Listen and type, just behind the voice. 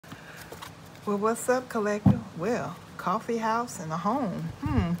Well, what's up, collector? Well, coffee house and a home.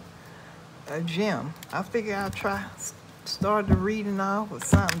 A gym. I figure I'll start the reading off with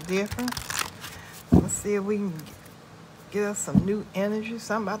something different. Let's see if we can get us some new energy.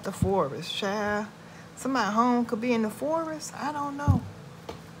 Something about the forest, child. Somebody home could be in the forest. I don't know.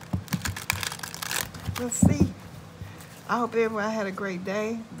 Let's see. I hope everybody had a great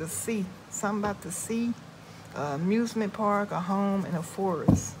day. The sea. Something about the sea. Amusement park, a home, and a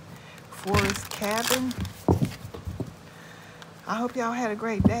forest. Forest cabin. I hope y'all had a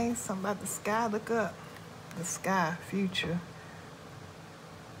great day. Something about the sky. Look up. The sky. Future.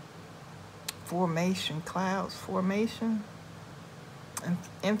 Formation. Clouds. Formation.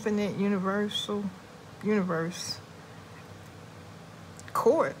 Infinite universal. Universe.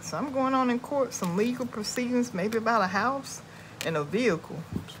 Court. Something going on in court. Some legal proceedings. Maybe about a house and a vehicle.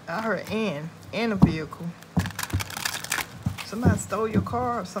 I heard and a vehicle. Somebody stole your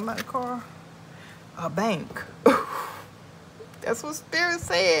car or somebody's car. A bank. That's what Spirit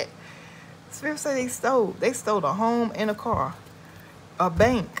said. Spirit said they stole a home and a car. A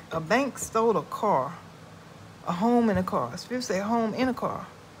bank. A bank stole a car. A home and a car. Spirit said home and a car.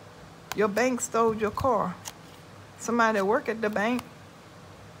 Your bank stole your car. Somebody that work at the bank.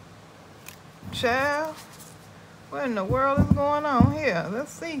 Child. What in the world is going on here?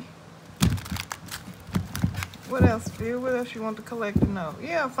 Let's see. What else, Phil? What else you want the collector to know?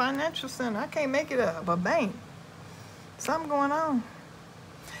 Yeah, financial center. I can't make it up. A bank. Something going on.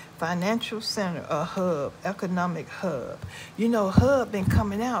 Financial center, a hub, economic hub. You know, hub been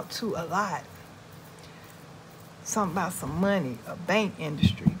coming out too a lot. Something about some money, a bank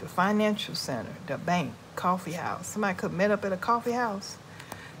industry, the financial center, the bank, coffee house. Somebody could met up at a coffee house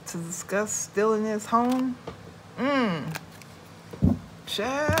to discuss stealing his home.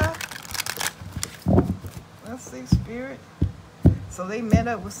 Child. Let's see, Spirit. So they met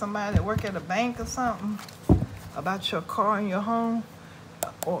up with somebody that work at a bank or something about your car and your home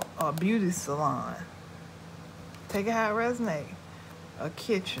or a beauty salon. Take it how it resonates. A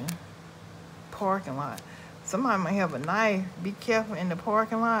kitchen. Parking lot. Somebody might have a knife. Be careful in the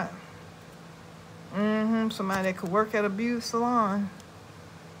parking lot. Somebody that could work at a beauty salon.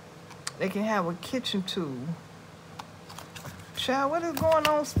 They can have a kitchen tool. Child, what is going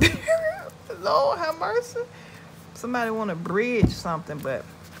on, Spirit? Lord have mercy. Somebody want to bridge something, but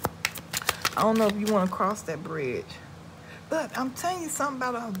I don't know if you want to cross that bridge. But I'm telling you something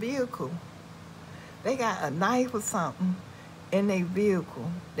about a vehicle. They got a knife or something in their vehicle.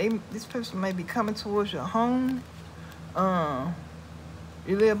 This person may be coming towards your home.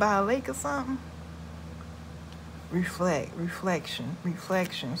 You live by a lake or something. Reflection.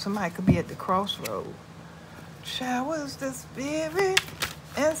 Somebody could be at the crossroad. Child, what is this, Spirit?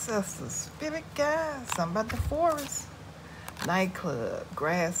 Ancestors, spirit guides. Something about the forest. Nightclub,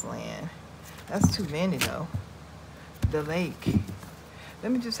 grassland. That's too many though. The lake.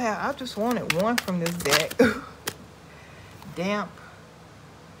 Let me just I just wanted one from this deck. Damp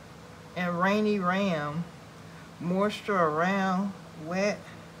and rainy ram. Moisture around, wet.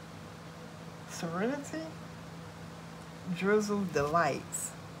 Serenity. Drizzle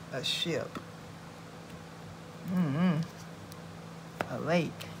delights. A ship. A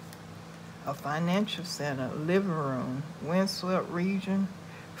lake, a financial center, living room, windswept region,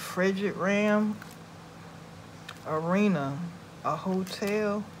 frigid ram, arena, a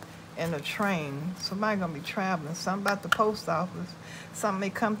hotel, and a train. Somebody gonna be traveling. Something about the post office. Something may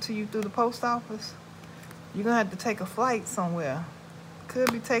come to you through the post office. You're gonna have to take a flight somewhere.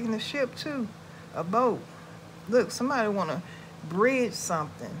 Could be taking a ship too, a boat. Look, somebody wanna bridge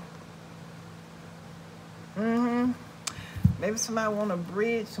something. Maybe somebody want to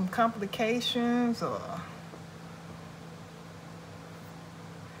bridge some complications or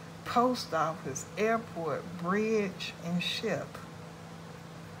post office, airport, bridge, and ship.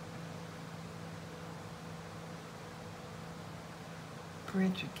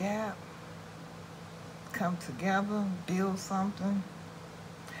 Bridge a gap. Come together, build something.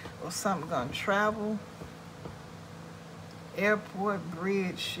 Or something gonna travel. Airport,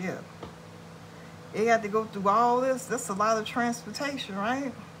 bridge, ship. You got to go through all this. That's a lot of transportation,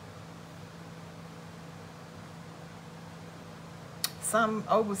 right? Some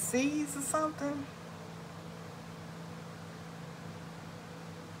overseas or something.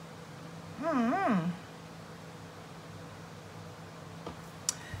 Let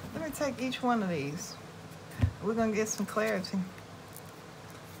me take each one of these. We're going to get some clarity.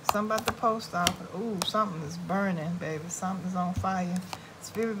 Something about the post office. Ooh, something is burning, baby. Something is on fire.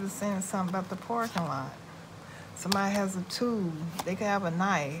 Spirit is saying something about the parking lot. Somebody has a tool. They could have a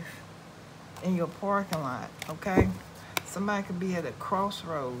knife in your parking lot, okay? Somebody could be at a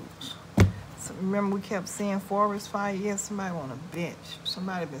crossroads. So remember we kept seeing forest fire? Yeah, somebody on a bench.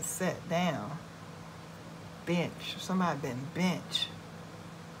 Somebody been sat down. Bench. Somebody been bench.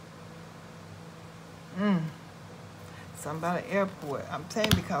 Something about an airport. I'm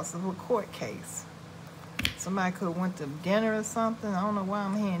telling you, because of a court case. Somebody could have went to dinner or something. I don't know why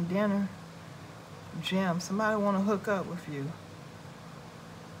I'm hearing dinner. Jim, somebody want to hook up with you.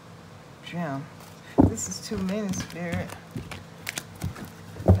 Jim. This is too many, Spirit.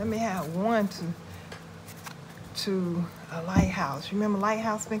 Let me have one to a lighthouse. You remember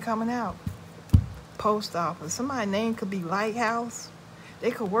Lighthouse been coming out? Post office. Somebody's name could be Lighthouse.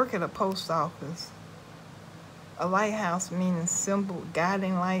 They could work at a post office. A lighthouse meaning symbol,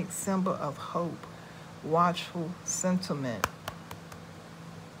 guiding light, symbol of hope, watchful sentiment.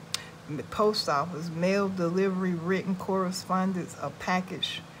 Post office, mail delivery, written correspondence, a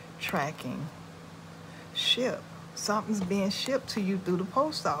package tracking. Ship. Something's being shipped to you through the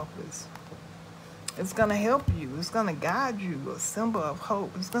post office. It's going to help you. It's going to guide you. A symbol of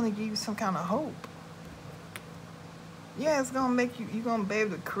hope. It's going to give you some kind of hope. Yeah, it's going to make you, you're going to be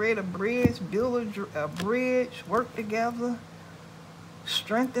able to create a bridge, build a bridge, work together,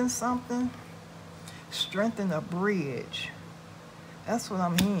 strengthen something, strengthen a bridge. That's what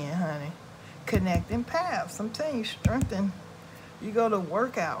I'm hearing, honey. Connecting paths. I'm telling you, strengthen. You go to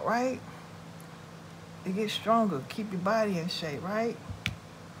workout, right? To get stronger, keep your body in shape, right?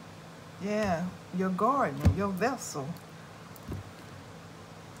 Yeah, your garden, your vessel.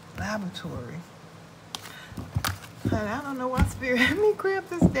 Laboratory. Honey, I don't know why Spirit let me grab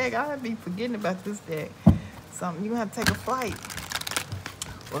this deck. I'll be forgetting about this deck. Something, you're going to take a flight.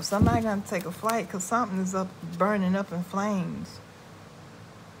 Or somebody going to take a flight because something is up, burning up in flames.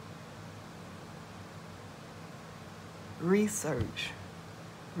 Research.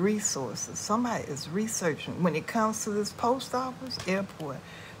 Resources. Somebody is researching. When it comes to this post office, airport,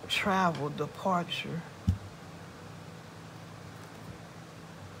 travel, departure,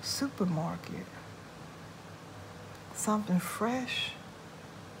 supermarket, something fresh,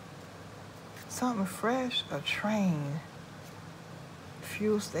 a train,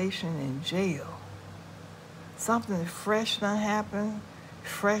 fuel station, and jail. Something fresh done happen,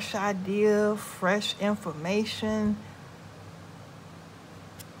 fresh idea, fresh information.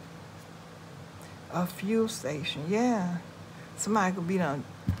 A fuel station, yeah. Somebody could be done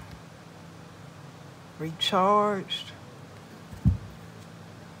recharged.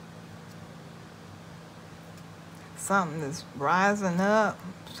 Something that's rising up.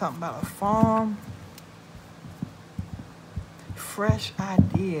 Something about a farm. Fresh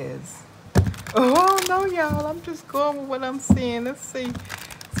ideas. Oh no, y'all. I'm just going with what I'm seeing. Let's see.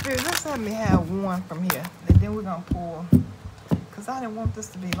 Spirit, let's let me have one from here. And then we're gonna pull. Because I didn't want this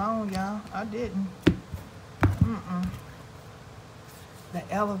to be long, y'all. I didn't. The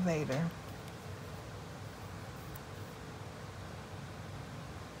elevator.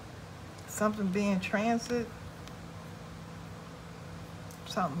 Something being transit.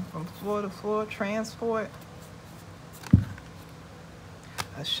 Something from floor to floor, transport.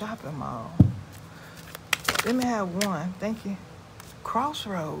 A shopping mall. Let me have one. Thank you.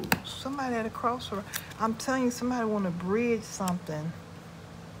 Crossroads. Somebody at a crossroads. I'm telling you, somebody want to bridge something.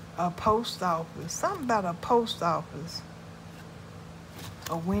 A post office. Something about a post office.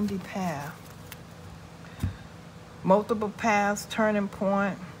 A windy path. Multiple paths, turning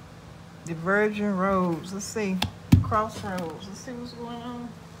point. Diverging roads. Let's see. Crossroads. Let's see what's going on.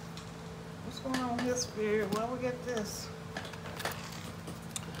 What's going on here, Spirit? Why we get this?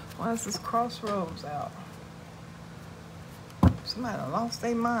 Why is this crossroads out? Somebody done lost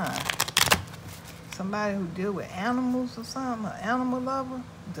their mind. Somebody who deal with animals or something, an animal lover.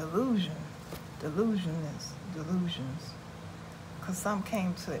 Delusion. Delusions. Because something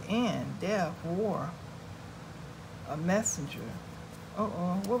came to an end. Death, war. A messenger.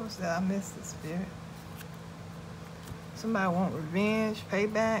 What was that? I missed it, Spirit. Somebody want revenge,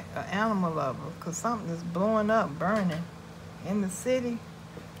 payback, an animal lover. Because something is blowing up, burning in the city.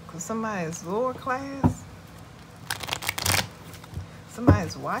 Because somebody is lower class.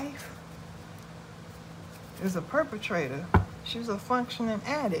 Somebody's wife is a perpetrator. She was a functioning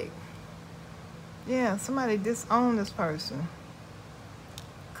addict. Yeah, somebody disowned this person.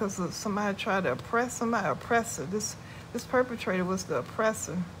 Because somebody tried to oppress somebody, oppressor. This perpetrator was the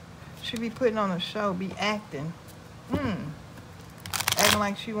oppressor. She be putting on a show, be acting. Acting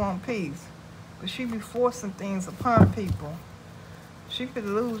like she want peace. But she be forcing things upon people. She could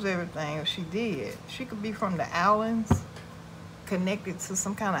lose everything if she did. She could be from the islands, connected to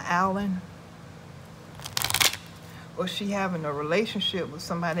some kind of island. Or she having a relationship with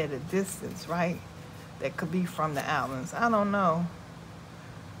somebody at a distance, right? That could be from the islands. I don't know.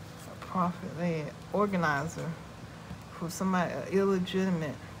 profit-led organizer for somebody, an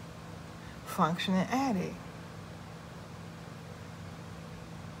illegitimate functioning addict.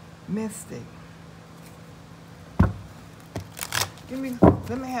 Mystic.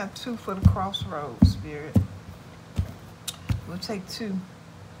 Let me have 2 for the crossroads, Spirit. We'll take 2.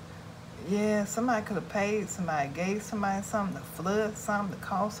 Yeah, somebody could have paid somebody, gave somebody something to flood something, to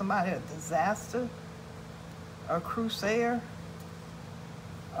cause somebody a disaster, a crusader,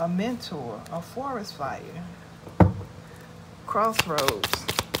 a mentor, a forest fire. Crossroads.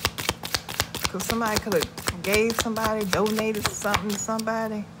 Because somebody could have gave somebody, donated something to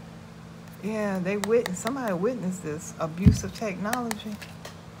somebody. Yeah, somebody witnessed this abuse of technology.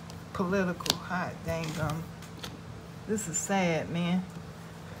 Political, hot dang gum. This is sad, man.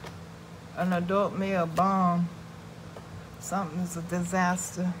 An adult male bomb. Something is a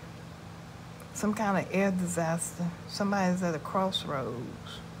disaster. Some kind of air disaster. Somebody's at a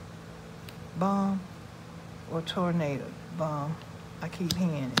crossroads. Bomb or tornado. Bomb. I keep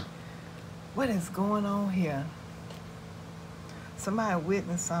hearing it. What is going on here? Somebody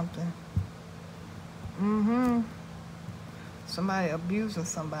witnessed something. Somebody abusing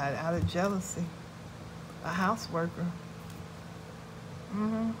somebody out of jealousy. A house worker.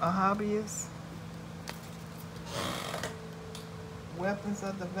 A hobbyist. Weapons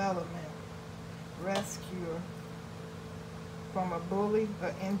of development. Rescuer. From a bully,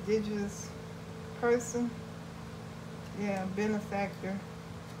 an indigenous person. Yeah, benefactor.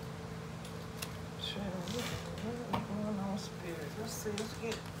 What is going on, Spirit? Let's see, let's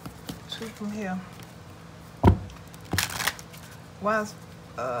get 2 from here. Why is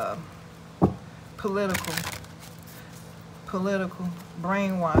political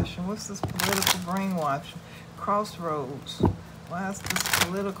brainwashing? What's this political brainwashing? Crossroads. Why is this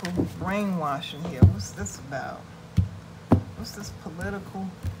political brainwashing here? What's this about? What's this political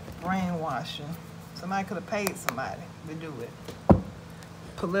brainwashing? Somebody could have paid somebody to do it.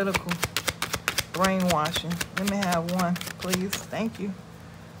 Political brainwashing. Let me have 1, please. Thank you.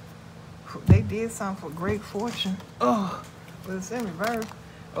 They did something for great fortune. Oh, but it's in reverse.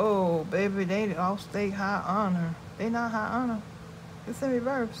 Oh, baby, they lost their high honor. They not high honor. It's in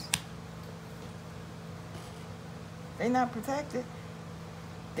reverse. They not protected.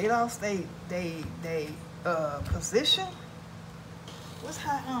 They lost they position. What's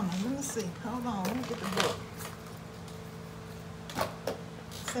high honor? Let me see. Hold on. Let me get the book.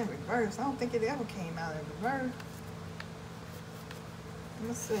 It's in reverse. I don't think it ever came out in reverse. Let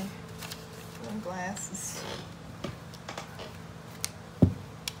me see. Them glasses.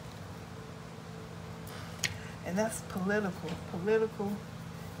 And that's political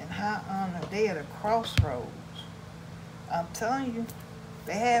and high honor. They at a crossroads. I'm telling you,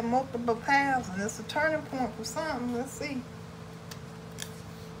 they had multiple paths, and it's a turning point for something. Let's see.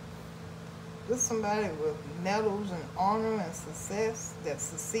 This is somebody with medals and honor and success that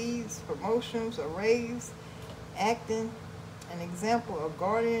succeeds, promotions, a raise, acting, an example, a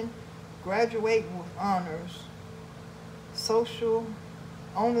guardian, graduating with honors, social,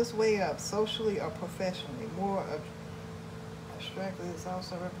 on its way up, socially or professionally. More abstractly, it's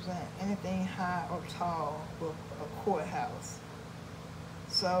also represent anything high or tall with a courthouse.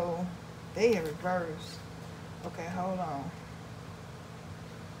 So they in reverse. Okay, hold on.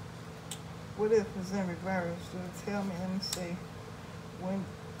 What if it's in reverse? So tell me, let me see. When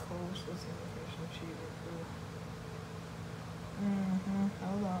close was immigration achievement through.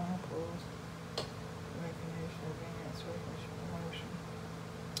 Hold on, pause. Recognition, advance, recognition, promotion.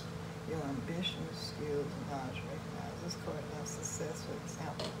 Your ambition, skills, and knowledge recognized. This card now success, for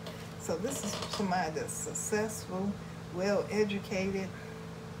example. So this is somebody that's successful, well educated,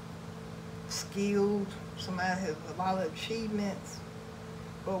 skilled. Somebody has a lot of achievements.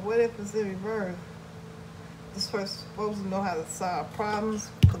 But what if it's in reverse? This person's supposed to know how to solve problems.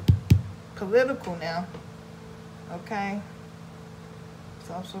 Political now. Okay?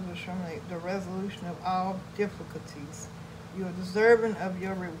 It's also determining the resolution of all difficulties. You are deserving of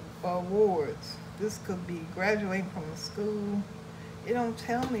your rewards. This could be graduating from a school. It don't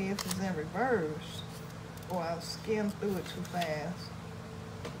tell me if it's in reverse, or I'll skim through it too fast.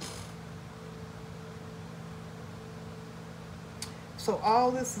 So all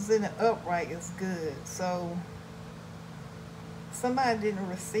this is in the upright is good. So somebody didn't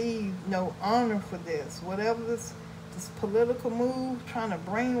receive no honor for this. Whatever this political move, trying to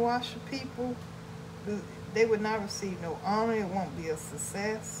brainwash the people, they would not receive no honor. It won't be a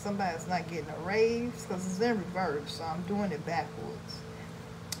success. Somebody's not getting a raise because it's in reverse. So I'm doing it backwards.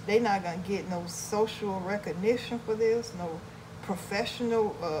 They're not going to get no social recognition for this, no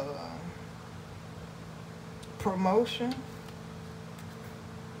professional promotion.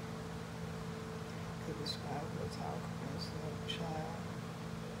 Describe what's how of a child.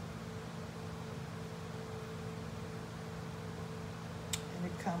 And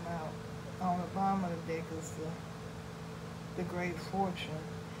it come out on the bottom of the deck is the great fortune.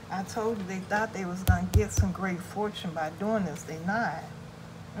 I told you they thought they was gonna get some great fortune by doing this. They not.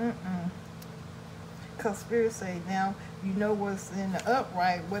 Because Spirit say now you know what's in the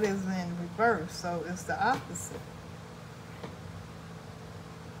upright, what is in reverse. So it's the opposite.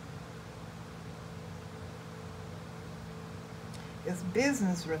 It's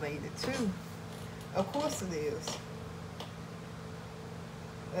business related too. Of course it is.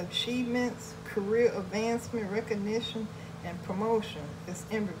 Achievements, career advancement, recognition, and promotion. It's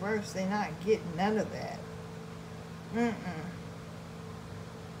in reverse. They're not getting none of that.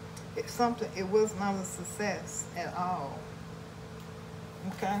 It's something, it was not a success at all.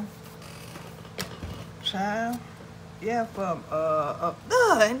 Okay? Child. Yeah, from,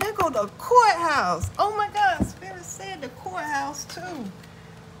 and there go the courthouse. Oh my God, Spirit said the courthouse too.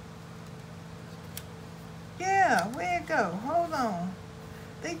 Yeah, where'd it go? Hold on.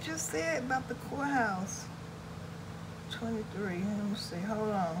 They just said about the courthouse. 23, let me see, hold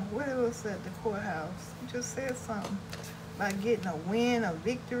on. Where was at the courthouse? He just said something about getting a win, a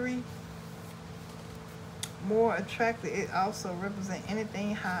victory. More attractive, it also represents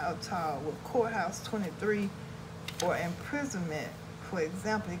anything high or tall. With courthouse 23 or imprisonment, for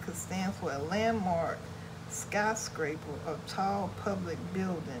example, it could stand for a landmark skyscraper or tall public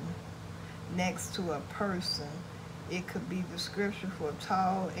building next to a person. It could be description for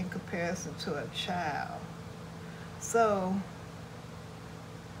tall in comparison to a child. So,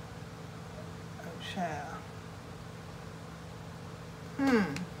 a child.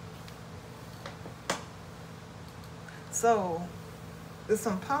 So, there's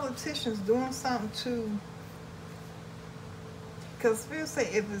some politicians doing something to, because Spirit say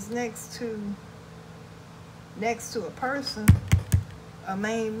if it's next to a person, a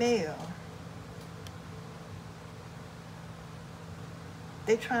main male,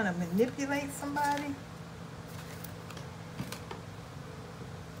 they trying to manipulate somebody.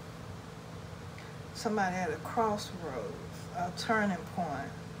 Somebody at a crossroads, a turning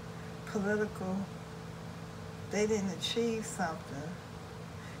point, political. They didn't achieve something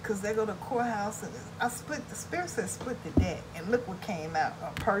because they go to courthouse and the Spirit said split the deck, and look what came out: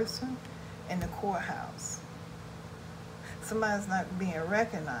 a person in the courthouse. Somebody's not being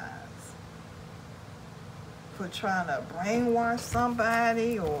recognized for trying to brainwash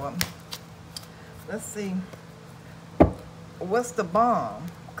somebody, or let's see, what's the bomb?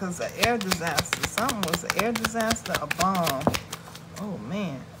 Because an air disaster, something was an air disaster, a bomb. Oh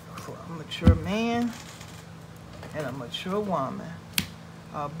man, for a mature man and a mature woman,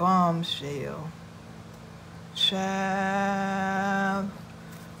 a bombshell. Child,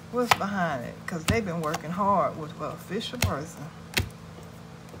 what's behind it? Because they've been working hard with an official person,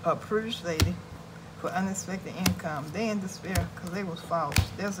 a British lady, for unexpected income. They in despair because they was false.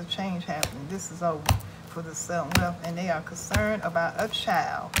 There's a change happening. This is over for the self-wealth, and they are concerned about a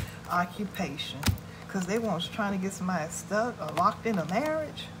child, occupation, because they was trying to get somebody stuck or locked in a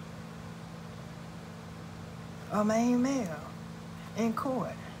marriage. A main male in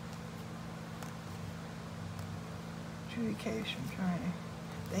court. Adjudication training.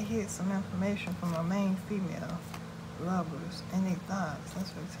 They hid some information from a main female lovers, any thoughts,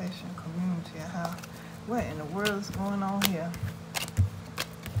 expectation, community, and how, what in the world is going on here?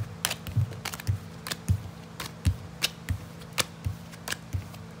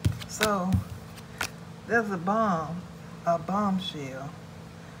 So, there's a bombshell.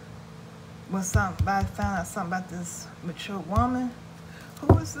 When somebody found out something about this mature woman,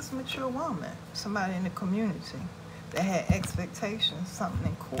 who is this mature woman? Somebody in the community that had expectations, something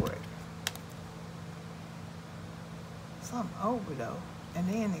in court. Something over though, and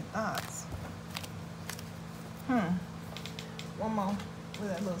they any thoughts? One more with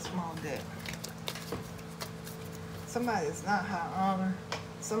that little small deck. Somebody is not high honor.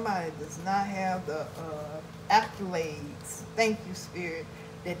 Somebody does not have the accolades, thank you, Spirit,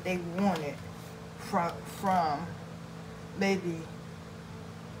 that they wanted from maybe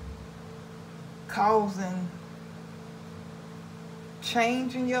causing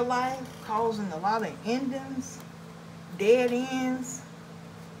change in your life, causing a lot of endings, dead ends.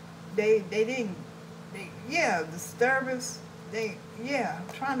 They didn't, disturbance,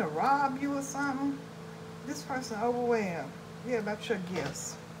 trying to rob you or something. This person overwhelmed. Yeah, about your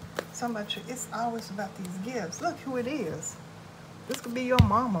gifts. Something about your, it's always about these gifts. Look who it is. This could be your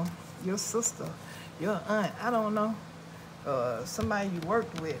mama, your sister, your aunt, I don't know. Somebody you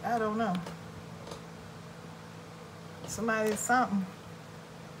worked with, I don't know. Somebody, something.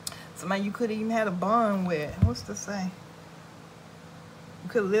 Somebody you could even had a bond with. What's to say? You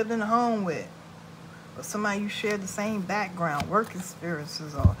could have lived in a home with. Or somebody you shared the same background, work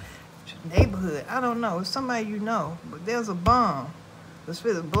experiences, or neighborhood. I don't know. It's somebody you know. But there's a bomb that's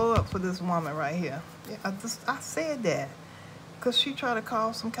going to blow up for this woman right here. Yeah, I said that. Because she tried to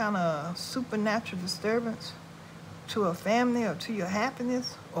cause some kind of supernatural disturbance to a family or to your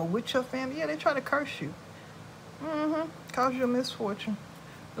happiness or with your family. Yeah, they try to curse you. Cause you a misfortune.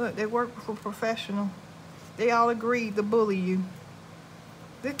 Look, they work for professional. They all agreed to bully you.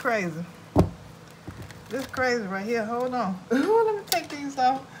 This crazy. This crazy right here. Hold on. Let me take these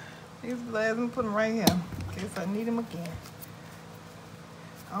off. These glasses, let me put them right here in case I need them again.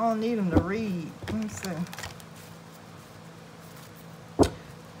 I don't need them to read. Let me see.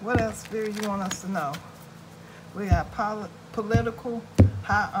 What else, Spirit, you want us to know? We got political,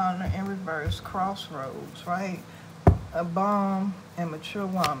 high honor in reverse, crossroads, right? A bomb and mature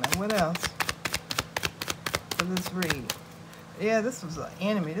woman. What else for this read? Yeah, this was an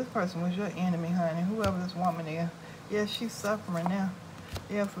enemy. This person was your enemy, honey. Whoever this woman is. Yeah, she's suffering now.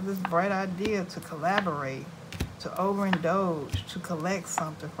 Yeah, for this bright idea to collaborate, to overindulge, to collect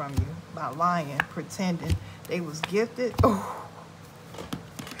something from you by lying, pretending they was gifted. Oh.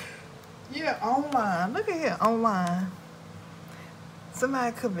 Yeah, online. Look at here, online.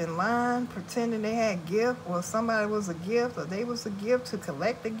 Somebody could have been lying, pretending they had a gift, or somebody was a gift, or they was a gift to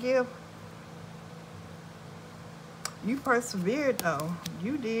collect a gift. You persevered, though.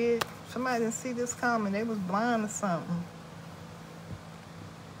 You did. Somebody didn't see this coming. They was blind or something.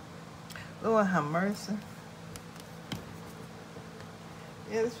 Lord have mercy.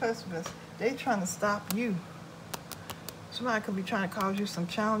 Yeah, this person, they trying to stop you. Somebody could be trying to cause you some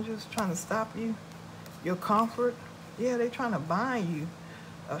challenges, trying to stop you, your comfort. Yeah, they trying to bind you,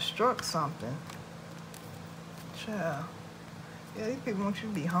 obstruct something. Child. Yeah, these people want you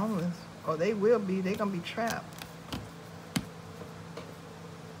to be homeless, or they will be. They're going to be trapped.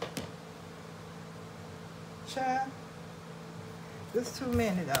 Child. This too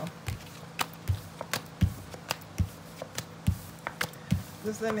many, though.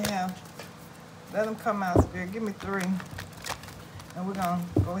 Just let them come out, Spirit. Give me 3. And we're going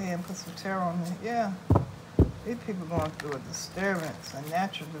to go ahead and put some tarot on it. Yeah. These people going through a disturbance, a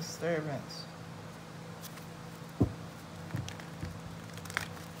natural disturbance.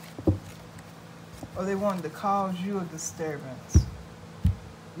 Or they wanted to cause you a disturbance.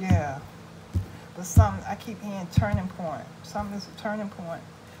 Yeah. But something, I keep hearing turning point. Something is a turning point.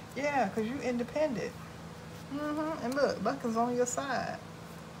 Yeah, because you're independent. And look, luck is on your side.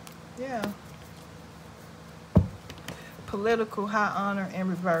 Yeah. Political high honor in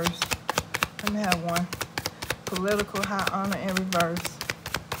reverse. Let me have one. Political high honor in reverse.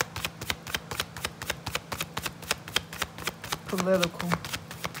 Political.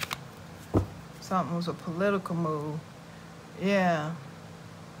 Something was a political move. Yeah.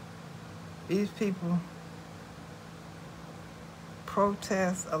 These people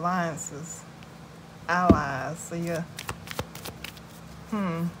protest alliances, allies. So yeah.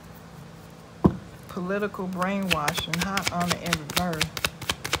 Political brainwashing, high honor in reverse.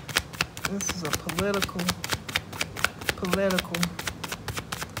 This is a political,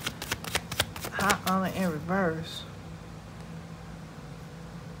 high honor in reverse.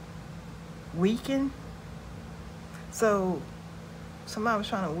 Weaken. So somebody was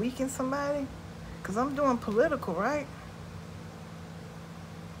trying to weaken somebody? Because I'm doing political, right?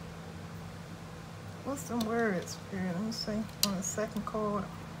 What's some words here? Let me see. On the second card.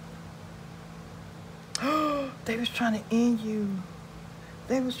 They was trying to end you.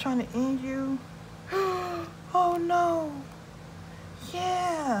 They was trying to end you. Oh no.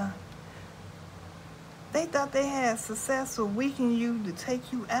 Yeah. They thought they had success with weakening you to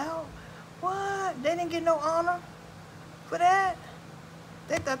take you out. What? They didn't get no honor for that?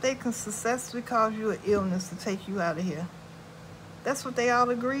 They thought they could successfully cause you an illness to take you out of here. That's what they all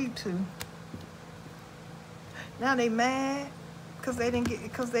agreed to. Now they mad because they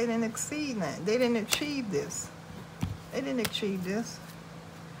didn't exceed that. They didn't achieve this. They didn't achieve this.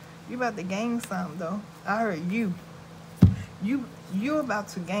 You about to gain something though. I heard you. You're about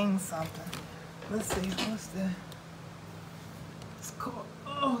to gain something. Let's see. What's the? It's called.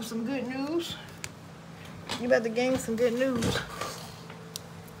 Oh, some good news. You about to gain some good news.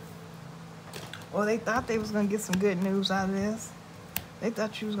 Well, they thought they was gonna get some good news out of this. They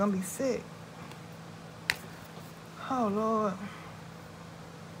thought you was gonna be sick. Oh Lord.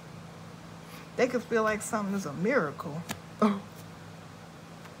 They could feel like something is a miracle. Oh.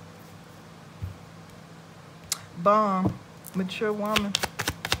 Bomb, mature woman.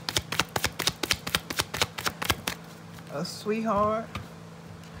 A sweetheart.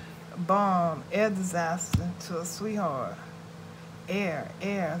 bomb, air disaster to a sweetheart. Air.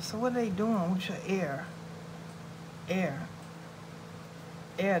 So what are they doing with your air? Air.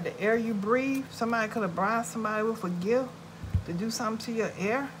 The air you breathe. Somebody could have bribed somebody with a gift to do something to your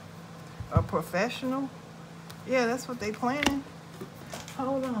air. A professional. Yeah, that's what they planning.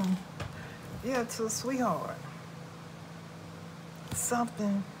 Hold on. Yeah, to a sweetheart.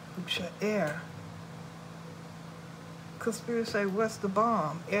 Something with your air. Because Spirit say, what's the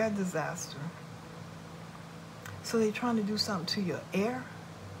bomb? Air disaster. So they trying to do something to your air?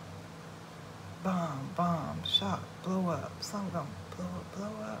 Bomb, shock, blow up. Something gonna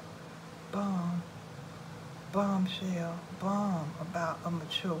blow up. Bombshell, bomb about a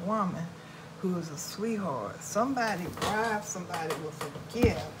mature woman who is a sweetheart. Somebody bribed somebody with a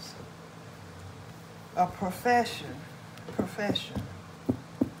gift. A profession.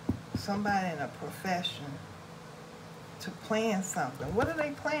 Somebody in a profession to plan something. What are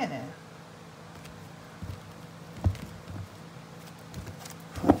they planning?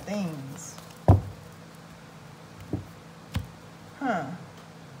 For things.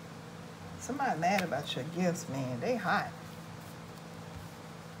 Somebody mad about your gifts, man. They hot.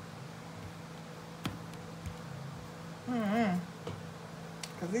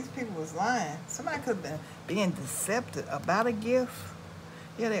 Because these people was lying. Somebody could have been being deceptive about a gift.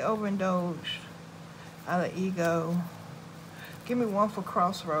 Yeah, they overindulged out of ego. Give me one for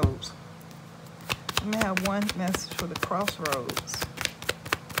crossroads. Let me have one message for the crossroads.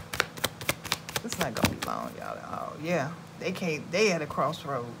 This is not gonna be long, y'all. Oh yeah, they at a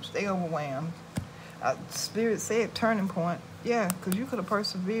crossroads. They overwhelmed. Spirit said turning point. Yeah, because you could have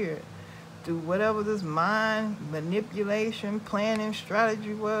persevered through whatever this mind manipulation, planning,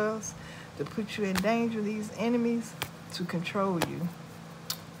 strategy was to put you in danger, these enemies, to control you.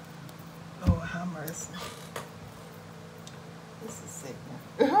 Oh, have mercy. This is sickening.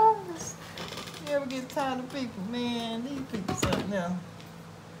 You ever get tired of people? Man, these people something else.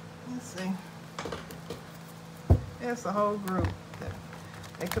 Let's see. It's a whole group.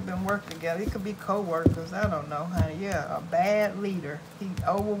 They could have been working together. It could be co-workers. I don't know, honey. Yeah, a bad leader. He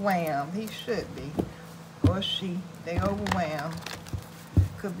overwhelmed. He should be. Or she. They overwhelmed.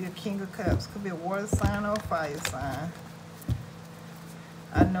 Could be a King of Cups. Could be a water sign or a fire sign.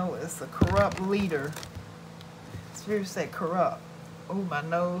 I know it's a corrupt leader. Spirit said corrupt. Oh, my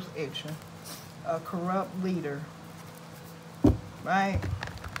nose itching. A corrupt leader. Right?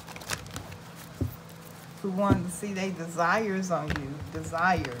 Who wanted to see their desires on you.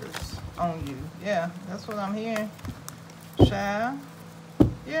 Desires on you. Yeah, that's what I'm hearing. Child.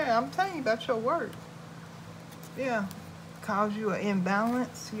 Yeah, I'm telling you about your work. Yeah. Cause you an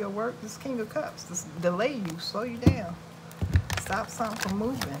imbalance to your work. This King of Cups. This delay you. Slow you down. Stop something from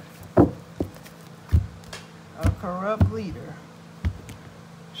moving. A corrupt leader.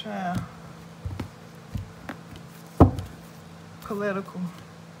 Child. Political.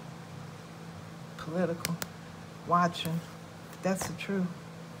 Watching. That's the truth.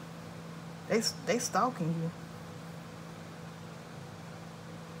 They stalking you.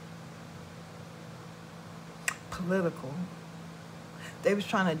 Political. They was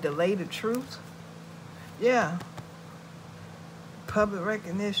trying to delay the truth. Yeah. Public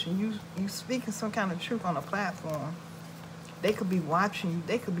recognition. You speaking some kind of truth on a platform. They could be watching you.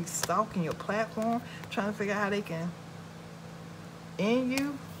 They could be stalking your platform, trying to figure out how they can end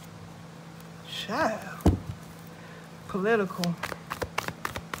you. Child. Political.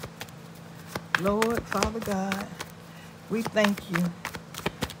 Lord, Father God, we thank you.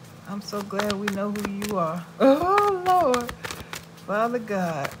 I'm so glad we know who you are. Oh, Lord. Father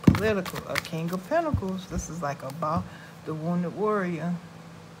God, political, a King of Pentacles. This is like about the wounded warrior.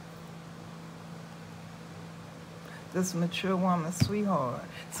 This mature woman, sweetheart.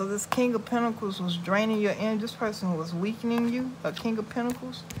 So this King of Pentacles was draining your energy. This person was weakening you, a King of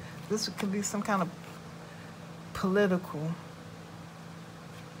Pentacles. This could be some kind of political.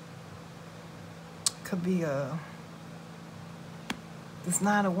 Could be this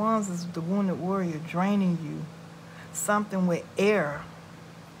Nine of Wands is the wounded warrior draining you. Something with air.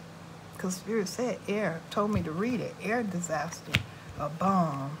 Because Spirit said air. Told me to read it. Air disaster. A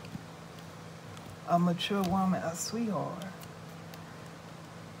bomb. A mature woman. A sweetheart.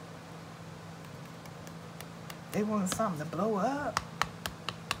 They wanted something to blow up.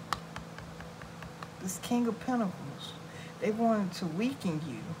 This King of Pentacles. They wanted to weaken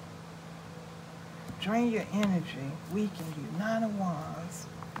you. Drain your energy. Weaken you. Nine of Wands.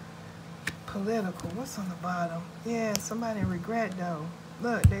 Political. What's on the bottom? Yeah, somebody regret though.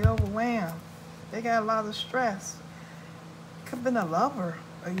 Look, they overwhelmed. They got a lot of stress. Could have been a lover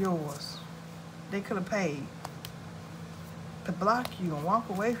of yours. They could have paid. to block you and walk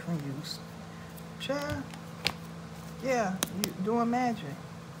away from you. Child, yeah, you doing magic.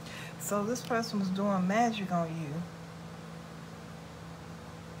 So this person was doing magic on you.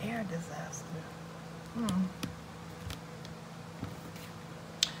 Air disaster.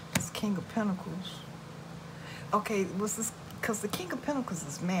 This King of Pentacles. Okay, was this because the King of Pentacles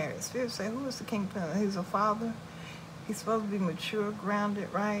is married? Spirit say, who is the King of Pentacles? He's a father. He's supposed to be mature,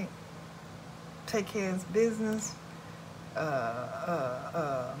 grounded, right? Take care of his business.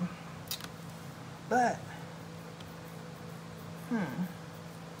 But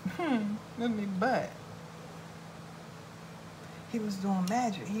he was doing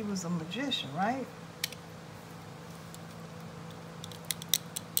magic. He was a magician, right?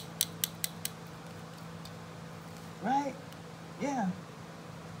 Right? Yeah.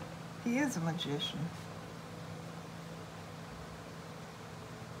 He is a magician.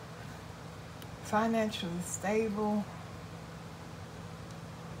 Financially stable.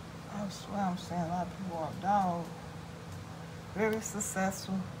 That's what I'm saying. A lot of people are dog. Very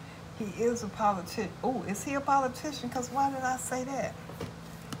successful. He is a politician. Oh, is he a politician? Because why did I say that?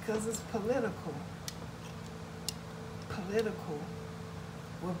 Because it's political. Political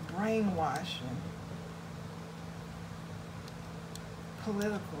with brainwashing.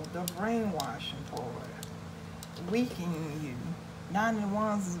 Political, the brainwashing part. Weakening you. 9 of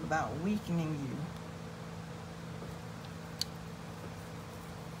Wands is about weakening you.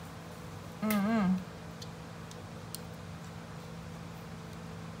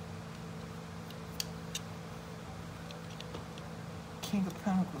 King of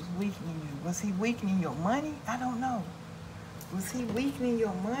Pentacles weakening you. Was he weakening your money? I don't know. Was he weakening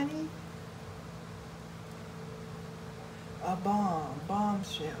your money? A bomb,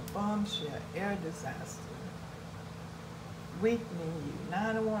 bombshell, air disaster. Weakening you.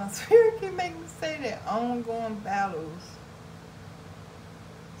 9 of Wands. Spirit can make me say that. Ongoing battles.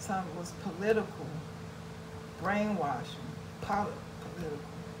 Something was political. Brainwashing. Political.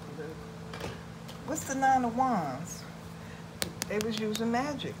 What's the 9 of Wands? They was using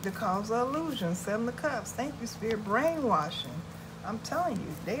magic to cause an illusion. 7 of Cups. Thank you, Spirit. Brainwashing. I'm telling you,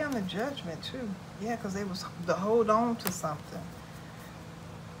 they under judgment too. Yeah, because they was to hold on to something.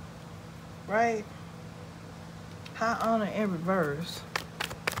 Right? High honor in reverse.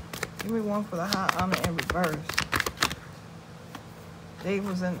 Give me one for the high honor in reverse. They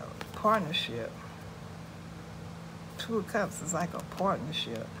was in a partnership. 2 of Cups is like a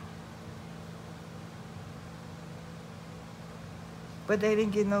partnership. But they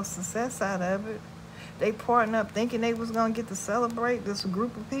didn't get no success out of it. They partnered up thinking they was going to get to celebrate this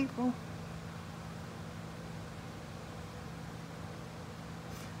group of people.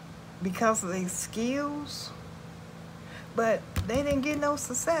 Because of their skills. But they didn't get no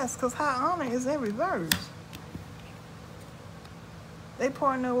success because high honor is in reverse. They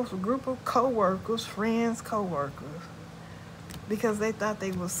partnered with a group of co-workers, friends, co-workers. Because they thought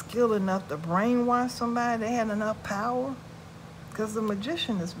they was skilled enough to brainwash somebody. They had enough power. Because the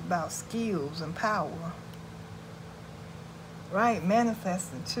magician is about skills and power. Right?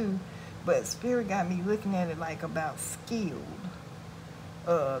 Manifesting too. But Spirit got me looking at it like about skilled.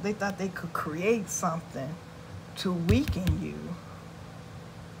 They thought they could create something to weaken you.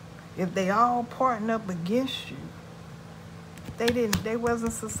 If they all partnered up against you, they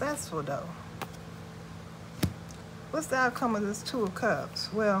wasn't successful though. What's the outcome of this 2 of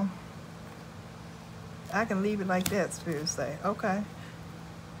Cups? Well, I can leave it like that, Spirit say. Okay.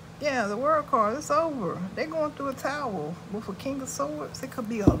 Yeah, the World card, it's over. They're going through a tower with a King of Swords. It could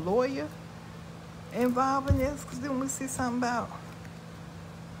be a lawyer involved in this, because then we see something about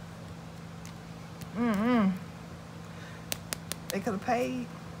they could have paid.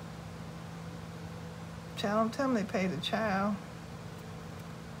 Child, don't tell them they paid a child.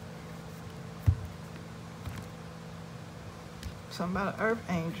 Something about an earth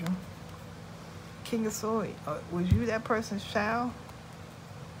angel. King of Swords. Was you that person's child?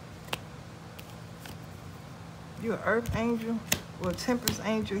 You an earth angel or a temperance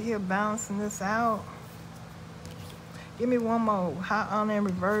angel here balancing this out? Give me one more. High honor in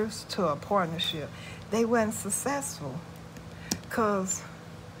reverse to a partnership. They wasn't successful because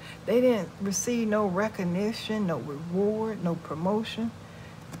they didn't receive no recognition, no reward, no promotion.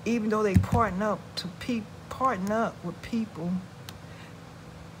 Even though they partner up with people.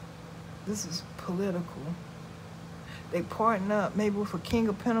 This is political. They partner up maybe with a King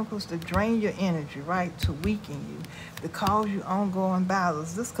of Pentacles to drain your energy, right? To weaken you, to cause you ongoing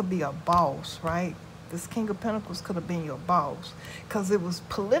battles. This could be a boss, right? This King of Pentacles could have been your boss because it was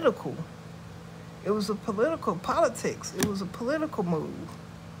political. It was a political politics. It was a political move.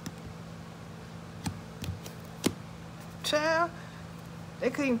 child. They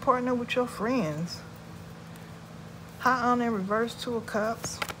could even partner with your friends. High on in reverse, 2 of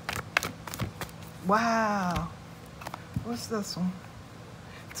Cups. Wow. What's this one?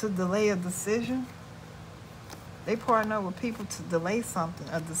 To delay a decision. They partner with people to delay something,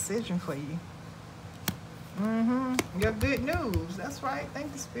 a decision for you. Your good news. That's right.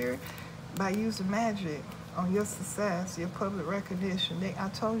 Thank you, Spirit. By using magic on your success, your public recognition. I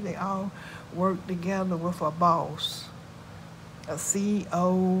told you they all work together with a boss, a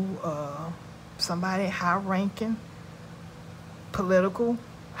CEO, somebody high-ranking, political,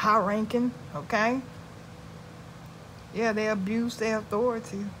 high-ranking, okay? Yeah, they abused their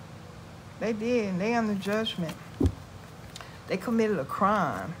authority. They did, and they under judgment. They committed a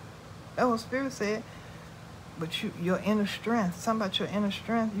crime. That's what Spirit said. But your inner strength, something about your inner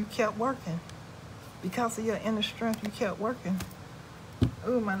strength, you kept working. Because of your inner strength, you kept working.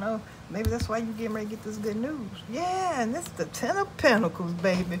 Oh, my nose. Maybe that's why you getting ready to get this good news. Yeah, and this is the 10 of Pentacles,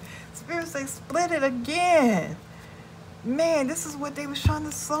 baby. Spirit say split it again. Man, this is what they was trying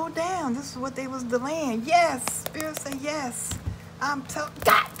to slow down. This is what they was delaying. Yes, Spirit say yes. I'm telling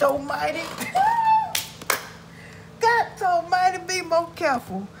God Almighty. God Almighty, be more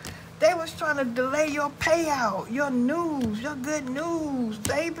careful. They was trying to delay your payout, your news, your good news,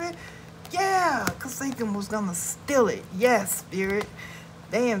 baby. Yeah, because Satan was going to steal it. Yes, Spirit.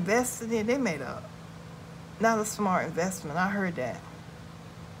 They invested in it. They made not a smart investment. I heard that.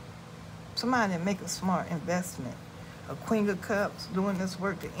 Somebody didn't make a smart investment. A Queen of Cups doing this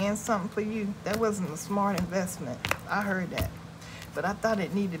work to end something for you. That wasn't a smart investment. I heard that. But I thought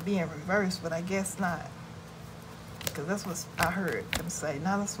it needed to be in reverse, but I guess not. Because that's what I heard them say.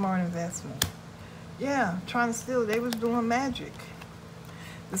 Not a smart investment. Yeah, trying to steal. They was doing magic.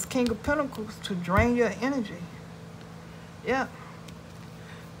 This King of Pentacles to drain your energy. Yeah.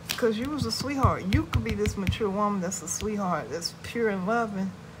 Because you was a sweetheart. You could be this mature woman that's a sweetheart, that's pure and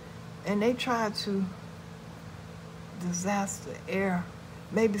loving. And they tried to disaster, air.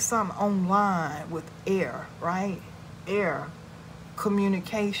 Maybe something online with air, right? Air.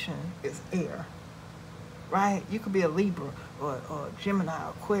 Communication is air. Right? You could be a Libra or Gemini,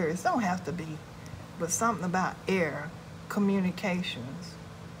 Aquarius. Don't have to be. But something about air, communications.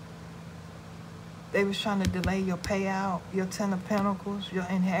 They was trying to delay your payout, your 10 of Pentacles, your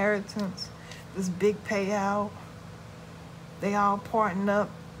inheritance, this big payout. They all partnered up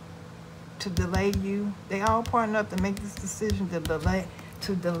to delay you. They all partnered up to make this decision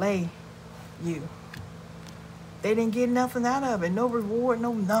to delay you. They didn't get nothing out of it. No reward,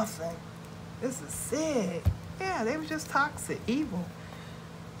 no nothing. This is sick. Yeah, they was just toxic, evil,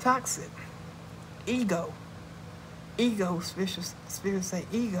 toxic, ego. Ego, Spirit say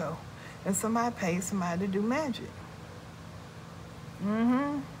ego. And somebody paid somebody to do magic.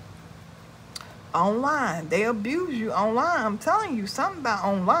 Online. They abuse you online. I'm telling you something about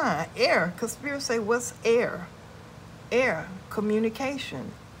online. Air. Because Spirit say, what's air? Air.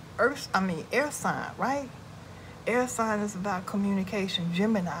 Communication. Air sign, right? Air sign is about communication.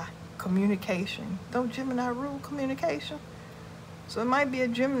 Gemini. Communication. Don't Gemini rule communication? So it might be a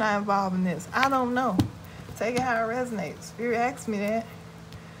Gemini involved in this. I don't know. Take it how it resonates. Spirit asked me that.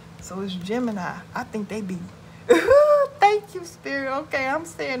 So it's Gemini. I think they be. Thank you, Spirit. Okay, I'm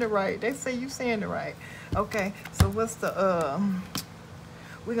saying it right. They say you saying it right. Okay, so what's the,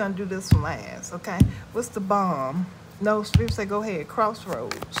 we're going to do this one last, okay? What's the bomb? No, Spirit say go ahead.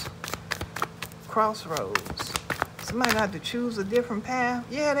 Crossroads. Crossroads. Somebody got to choose a different path.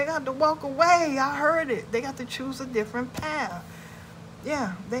 Yeah, they got to walk away. I heard it. They got to choose a different path.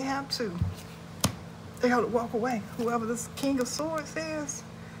 Yeah, they have to. They got to walk away. Whoever this King of Swords is,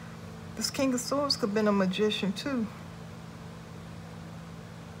 this King of Swords could have been a magician too.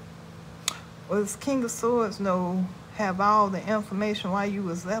 Well, this King of Swords have all the information why you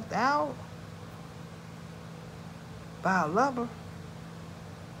was left out by a lover.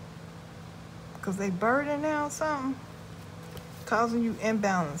 Because they burden now or something, causing you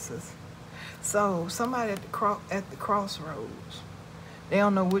imbalances. So somebody at the crossroads, they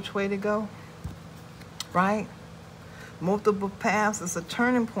don't know which way to go, right? Multiple paths is a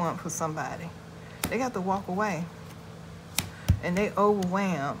turning point for somebody. They got to walk away. And they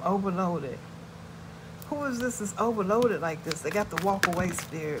overwhelmed, overloaded. Who is this is overloaded like this? They got to walk away,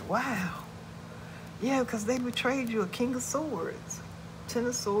 Spirit. Wow. Yeah, because they betrayed you, a King of Swords. 10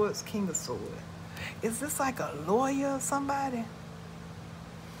 of Swords, King of Swords. Is this like a lawyer or somebody?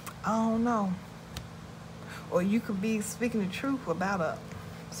 I don't know. Or you could be speaking the truth about a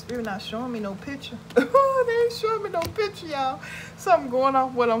Spirit not showing me no picture. They ain't showing me no picture, y'all. Something going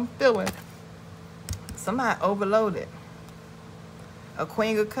off what I'm feeling. Somebody overloaded. A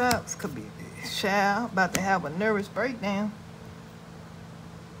Queen of Cups could be Child, about to have a nervous breakdown.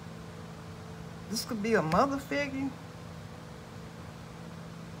 This could be a mother figure.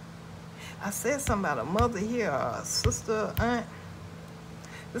 I said something about a mother here, or a sister, aunt.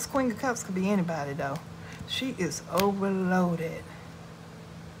 This Queen of Cups could be anybody, though. She is overloaded,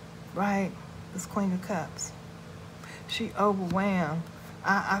 right? This Queen of Cups. She overwhelmed.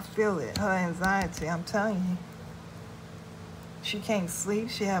 I feel it. Her anxiety, I'm telling you. She can't sleep.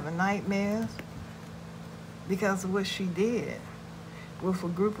 She having nightmares because of what she did with a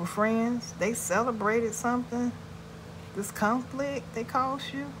group of friends. They celebrated something. This conflict they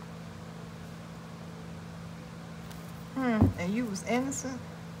caused you. And you was innocent.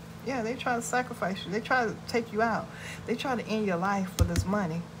 Yeah, they try to sacrifice you. They try to take you out. They try to end your life for this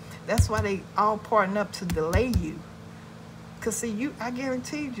money. That's why they all partner up to delay you. Because, see, I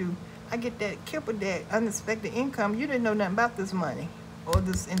guaranteed you, I get that kipper, that unexpected income. You didn't know nothing about this money or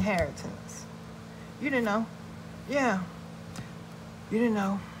this inheritance. You didn't know. Yeah. You didn't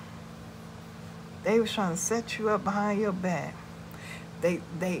know. They was trying to set you up behind your back. They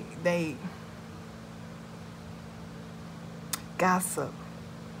gossip.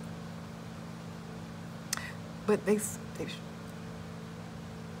 But they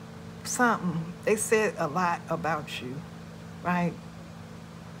said a lot about you, right?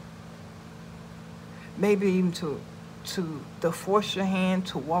 Maybe even to force your hand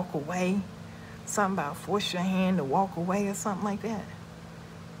to walk away. Something about force your hand to walk away or something like that.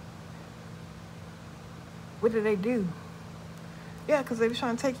 What did they do? Yeah, because they were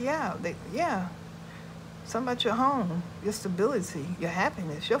trying to take you out. Something about your home, your stability, your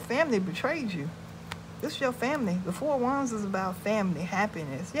happiness. Your family betrayed you. This is your family. The Four of Wands is about family,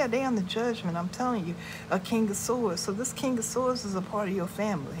 happiness. Yeah, they on the judgment. I'm telling you, a King of Swords. So this King of Swords is a part of your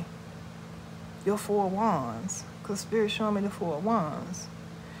family. Your Four of Wands. Because Spirit showing me the Four of Wands.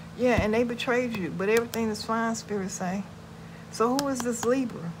 Yeah, and they betrayed you. But everything is fine, Spirit say. So who is this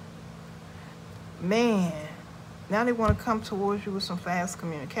Libra? Man, now they want to come towards you with some fast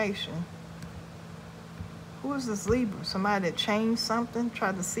communication. Who is this Libra? Somebody that changed something,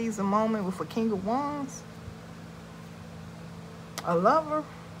 tried to seize a moment with a King of Wands? A lover?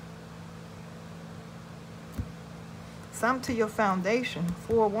 Something to your foundation.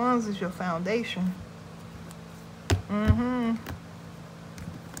 Four of Wands is your foundation.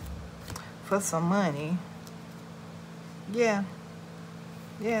 For some money. Yeah.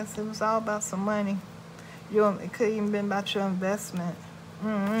 Yes, it was all about some money. It could even been about your investment.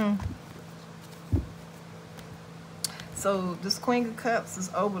 So this Queen of Cups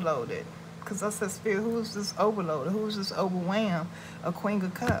is overloaded. Because I said, Spirit, who is this overloaded? Who is this overwhelmed? A Queen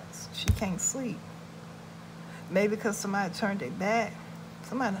of Cups. She can't sleep. Maybe because somebody turned their back.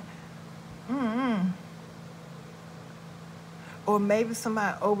 Somebody. Or maybe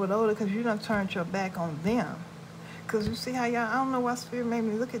somebody overloaded because you done turned your back on them. Because you see how y'all, I don't know why Spirit made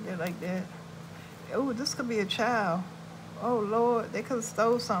me look at that like that. Oh, this could be a child. Oh, Lord, they could have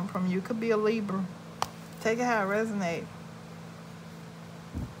stole something from you. It could be a Libra. Take it how it resonates.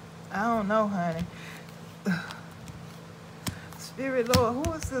 I don't know, honey. Spirit, Lord,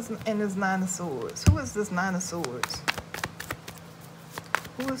 who is this in this Nine of Swords? Who is this Nine of Swords?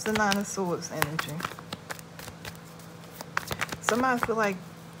 Who is the Nine of Swords energy? Somebody feel like,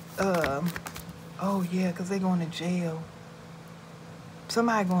 oh yeah, because they going to jail.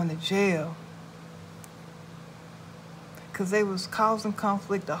 Somebody going to jail. Because they was causing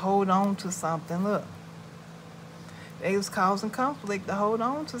conflict to hold on to something. Look. They was causing conflict to hold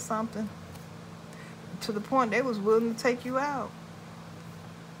on to something. To the point they was willing to take you out.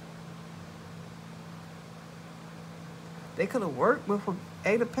 They could have worked with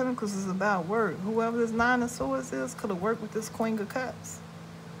Eight of Pentacles is about work. Whoever this Nine of Swords is could have worked with this Queen of Cups.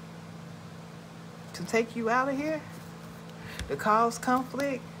 To take you out of here. To cause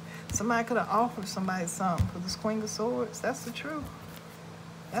conflict. Somebody could have offered somebody something for this Queen of Swords. That's the truth.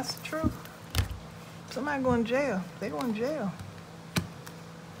 That's the truth. Somebody going to jail. They going to jail.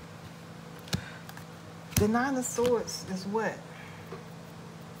 The Nine of Swords is what?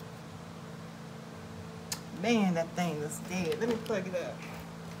 Man, that thing is dead. Let me plug it up.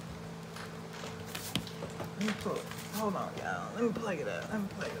 Let me put. Hold on, y'all. Let me plug it up. Let me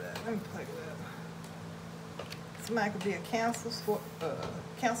plug it up. Let me plug it up. Somebody could be a Cancer,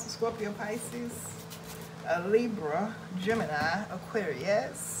 Scorpio, Pisces, a Libra, Gemini,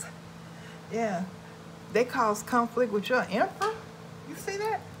 Aquarius. Yeah. They cause conflict with your Emperor. You see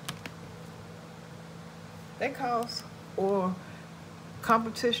that? They cause, or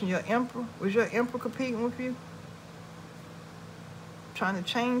competition, your Emperor. Was your Emperor competing with you? Trying to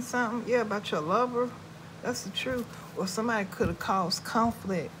change something? Yeah, about your lover. That's the truth. Or somebody could have caused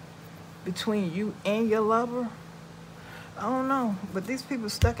conflict between you and your lover. I don't know. But these people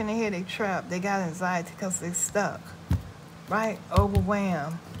stuck in their head, they trapped. They got anxiety because they stuck. Right?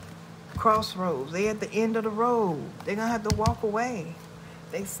 Overwhelmed. Crossroads. They at the end of the road. They're going to have to walk away.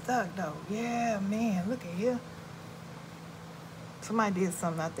 They stuck though. Yeah, man. Look at here. Somebody did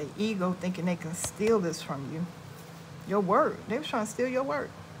something out their ego thinking they can steal this from you. Your work. They was trying to steal your work.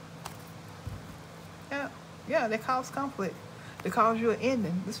 Yeah. Yeah, they caused conflict. They caused you an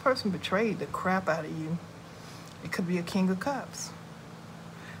ending. This person betrayed the crap out of you. It could be a King of Cups.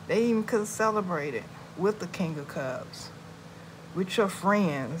 They even could have celebrated with the King of Cups. With your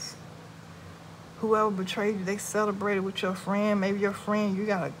friends. Whoever betrayed you, they celebrated with your friend. Maybe your friend, you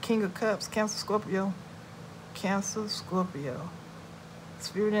got a King of Cups, Cancer, Scorpio. Cancer, Scorpio.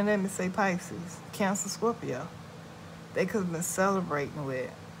 Spirit didn't let me say Pisces. Cancer, Scorpio. They could have been celebrating with.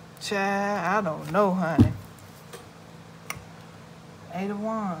 Child, I don't know, honey. 8 of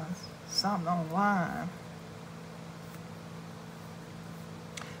Wands. Something online.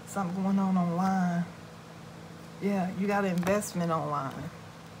 Something going on online. Yeah, you got an investment online.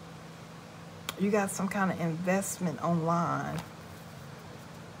 You got some kind of investment online.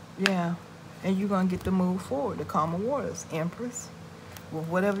 Yeah. And you're going to get to move forward. The Karma Waters, Empress. With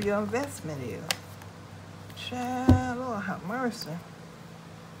whatever your investment is. Child, Lord have mercy.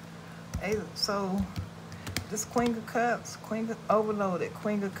 Hey, so, this Queen of Cups, Queen of Overloaded,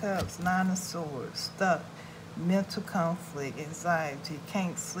 Queen of Cups, 9 of Swords, stuck. Mental conflict, anxiety,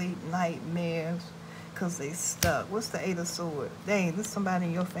 can't sleep, nightmares, because they stuck. What's the 8 of Swords? Dang, this is somebody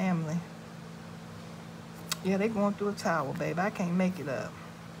in your family. Yeah, they going through a tower, baby. I can't make it up.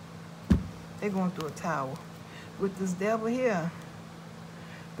 They going through a tower. With this devil here,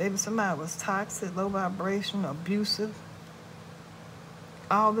 baby, somebody was toxic, low vibration, abusive.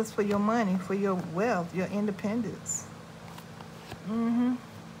 All this for your money, for your wealth, your independence.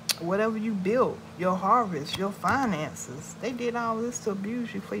 Whatever you built, your harvest, your finances. They did all this to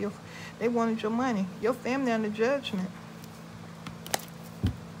abuse you for your... They wanted your money. Your family under judgment.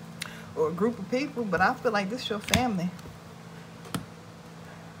 Or a group of people, but I feel like this is your family.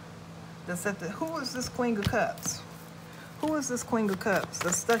 That's at the... Who is this Queen of Cups? Who is this Queen of Cups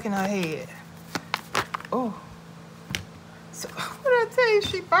that's stuck in her head? Oh. So, what did I tell you?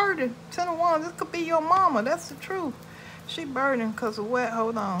 She burdened. 10 of Wands. This could be your mama. That's the truth. She burdened because of what?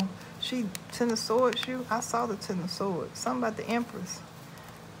 Hold on. She 10 of Swords. I saw the 10 of Swords. Something about the Empress.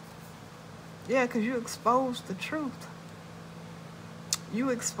 Yeah, because you exposed the truth. You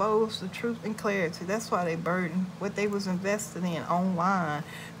exposed the truth and clarity. That's why they burdened. What they was invested in online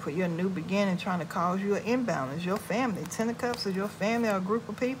for your new beginning, trying to cause you an imbalance. Your family. 10 of Cups is your family or a group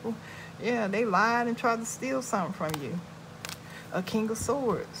of people. Yeah, they lied and tried to steal something from you. A King of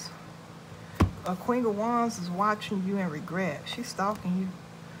Swords. A Queen of Wands is watching you in regret. She's stalking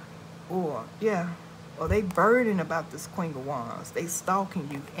you. Or, yeah. Or they burdened about this Queen of Wands. They stalking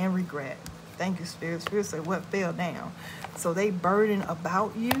you in regret. Thank you, Spirit. Spirit said, what fell down? So they burden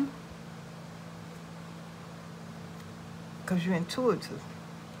about you because you're intuitive.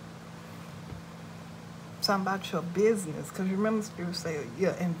 Something about your business. Because you remember Spirit said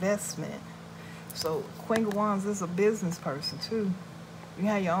your investment. So Queen of Wands is a business person too. You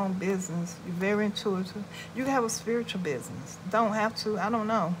have your own business. You're very intuitive. You can have a spiritual business. Don't have to. I don't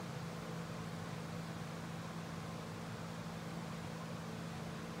know.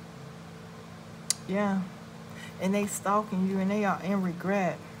 Yeah. And they stalking you and they are in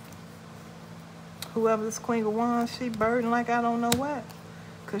regret. Whoever this Queen of Wands, she burdened like I don't know what.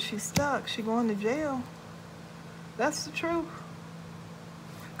 Because she's stuck. She going to jail. That's the truth.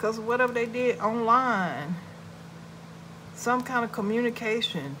 Because whatever they did online, some kind of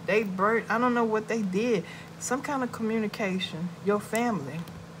communication, they burnt, I don't know what they did. Some kind of communication, your family.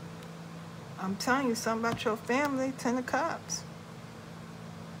 I'm telling you something about your family, 10 of Cups.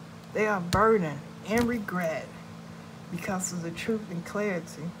 They are burdened and regret because of the truth and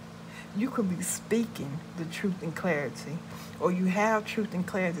clarity. You could be speaking the truth and clarity, or you have truth and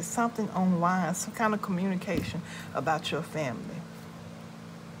clarity, something online, some kind of communication about your family.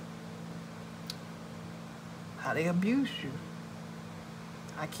 How they abuse you.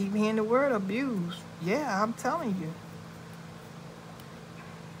 I keep hearing the word abuse. Yeah, I'm telling you.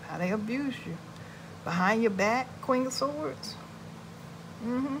 How they abuse you. Behind your back, Queen of Swords.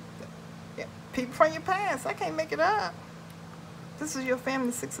 Yeah. People from your past. I can't make it up. This is your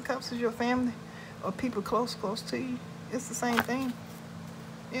family. 6 of Cups is your family. Or people close to you. It's the same thing.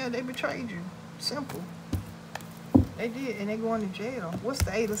 Yeah, they betrayed you. Simple. They did, and they going to jail. What's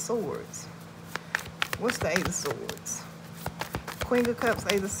the 8 of Swords? What's the 8 of Swords? Queen of Cups,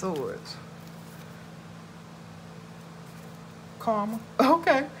 8 of Swords. Karma.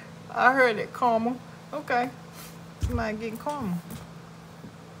 Okay. I heard it, karma. Okay. Somebody getting karma.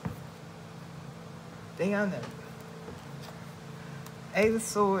 They on it. Eight of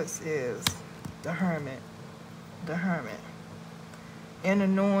Swords is the Hermit. The Hermit. Inner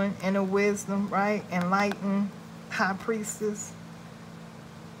knowing, inner wisdom, right? Enlightened, High Priestess.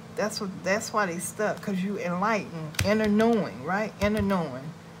 That's why they stuck, because you enlightened, inner knowing, right? Inner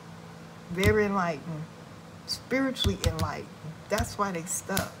knowing. Very enlightened. Spiritually enlightened. That's why they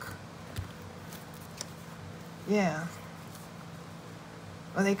stuck. Yeah.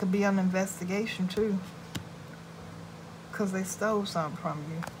 Or they could be on investigation too, because they stole something from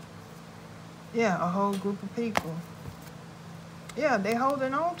you. Yeah, a whole group of people. Yeah, they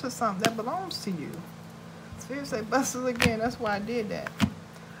holding on to something that belongs to you. Spirit say, busted again. That's why I did that.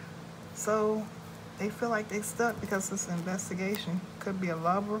 So they feel like they stuck because it's an investigation. Could be a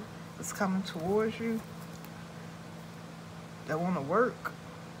lover that's coming towards you that want to work.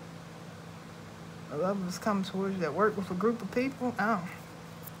 A lover that's coming towards you that work with a group of people. Oh.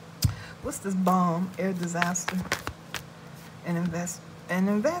 What's this bomb? Air disaster. An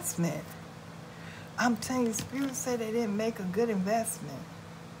investment. I'm telling you, Spirit said they didn't make a good investment.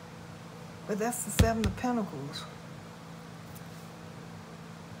 But that's the Seven of Pentacles.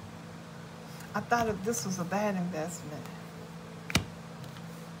 I thought if this was a bad investment.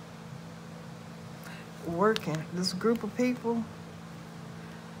 Working, this group of people,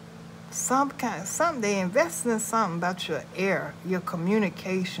 something they invested in something about your air, your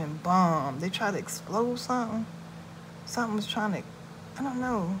communication bomb. They try to explode something. Something was trying to, I don't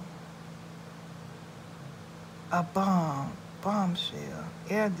know. A bombshell,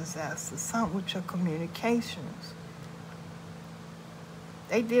 air disaster, something with your communications.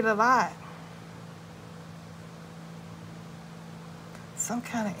 They did a lot. Some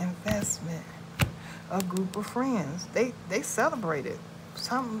kind of investment. A group of friends. They celebrated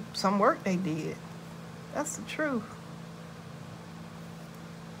some work they did. That's the truth.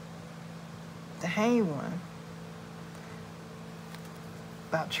 The Hanged One.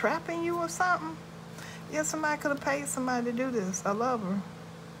 About trapping you or something? Yeah, somebody could have paid somebody to do this. I love her.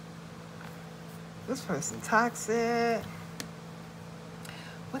 This person toxic.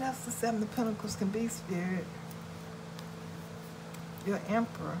 What else the Seven of Pentacles can be, Spirit? Your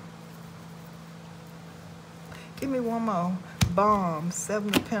Emperor. Give me one more. Bomb,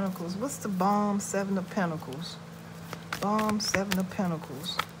 Seven of Pentacles. What's the bomb, Seven of Pentacles? Bomb, Seven of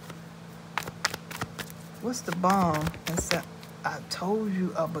Pentacles. What's the bomb? I told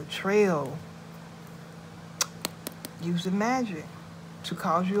you, a betrayal. Using magic to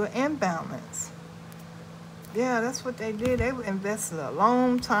cause you an imbalance. Yeah, that's what they did. They invested a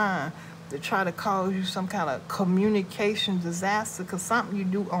long time to try to cause you some kind of communication disaster, because something you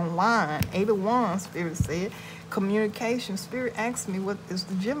do online. 8 of Wands, Spirit said. Communication. Spirit asked me, what is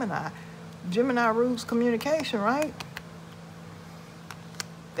the Gemini? Gemini rules communication, right?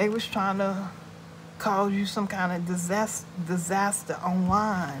 They was trying to cause you some kind of disaster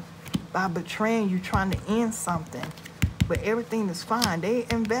online by betraying you, trying to end something. But everything is fine. They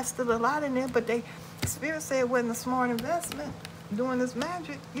invested a lot in it, but Spirit said it wasn't a smart investment doing this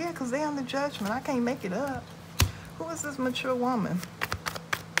magic. Yeah, because they under judgment. I can't make it up. Who is this mature woman?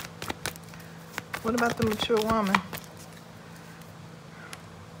 What about the mature woman?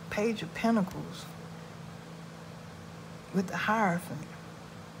 Page of Pentacles with the Hierophant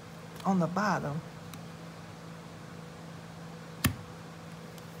on the bottom.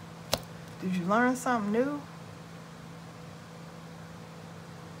 Did you learn something new?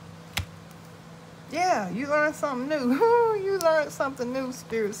 Yeah, you learned something new. You learned something new,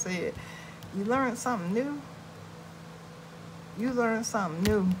 Spirit said. You learned something new? You learned something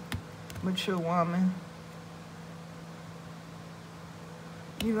new, mature woman.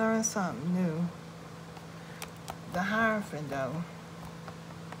 You learned something new. The Hierophant, though.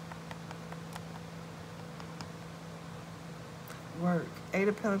 Work. 8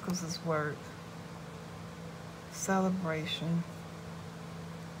 of Pentacles is work. Celebration.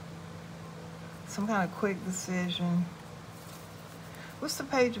 Some kind of quick decision. What's the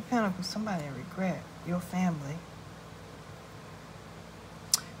Page of Pentacles? Somebody regret. Your family.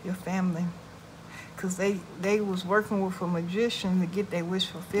 Your family. Because they was working with a magician to get their wish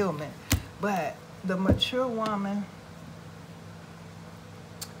fulfillment. But the mature woman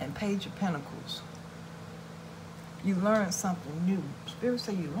and Page of Pentacles, you learned something new. Spirit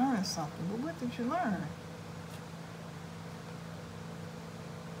say you learned something, but what did you learn?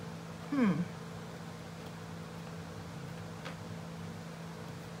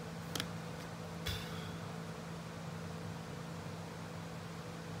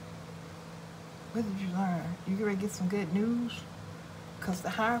 What did you learn? You ready to get some good news? Because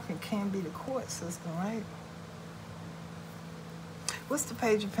the Hierophant can be the court system, right? What's the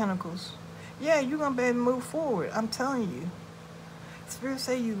Page of Pentacles? Yeah, you're going to be able to move forward. I'm telling you. Spirit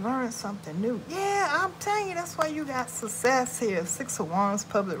say you learned something new. Yeah, I'm telling you, that's why you got success here. 6 of Wands,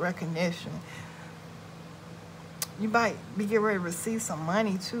 public recognition. You might be getting ready to receive some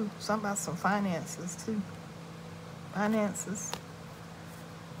money, too. Something about some finances, too. Finances.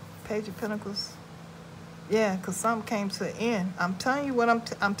 Page of Pentacles. Yeah, because something came to an end. I'm telling you what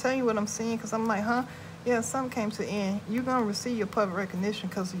I'm telling you what I'm seeing, because I'm like, huh? Yeah, something came to an end. You're going to receive your public recognition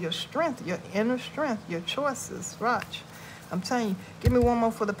because of your strength, your inner strength, your choices. Watch. I'm telling you. Give me one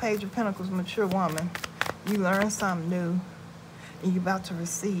more for the Page of Pentacles, mature woman. You learn something new, and you're about to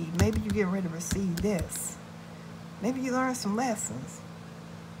receive. Maybe you're getting ready to receive this. Maybe you learn some lessons.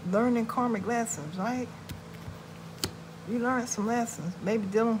 Learning karmic lessons, right? You learned some lessons. Maybe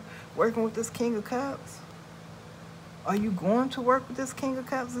working with this King of Cups. Are you going to work with this King of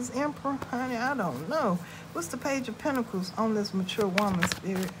Cups, this Emperor? Honey, I don't know. What's the Page of Pentacles on this mature woman,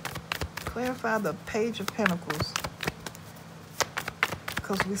 Spirit? Clarify the Page of Pentacles.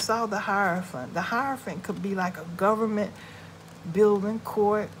 Because we saw the Hierophant. The Hierophant could be like a government building,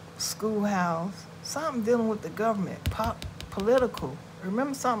 court, schoolhouse. Something dealing with the government. Political.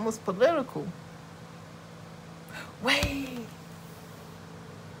 Remember, something was political. Wait.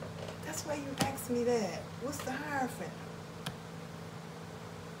 That's why you asked me that. What's the Hierophant?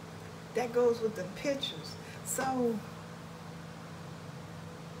 That goes with the pictures. So,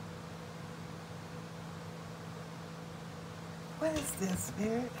 what is this,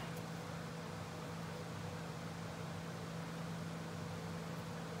 Spirit?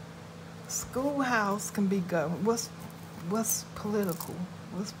 Schoolhouse can be government. What's political?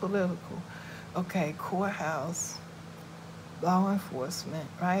 What's political? Okay, courthouse, law enforcement,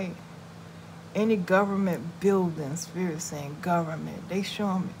 right? Any government building, Spirit saying government. They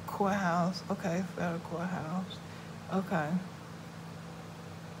show me courthouse. Okay, federal courthouse. Okay.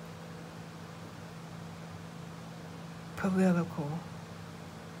 Political.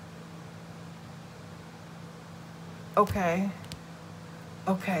 Okay.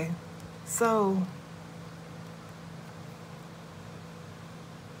 Okay. So,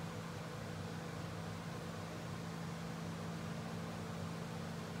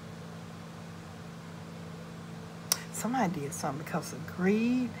 somebody did something because of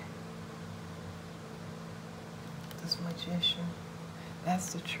greed. This magician.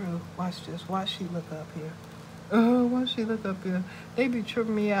 That's the truth. Watch this. Watch she look up here. Why she look up here? They be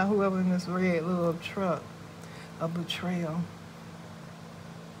tripping me out, whoever in this red little truck. A betrayal.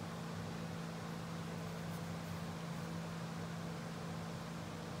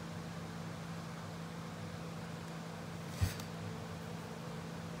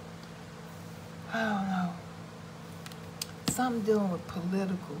 I don't know. Something dealing with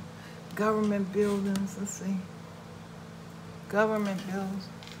political. Government buildings. Let's see. Government buildings.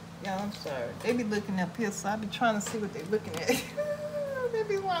 Yeah, I'm sorry. They be looking up here, so I be trying to see what they looking at. They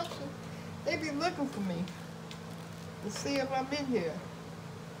be watching. They be looking for me to see if I'm in here.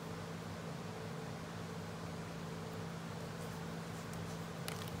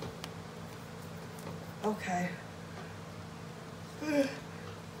 Okay.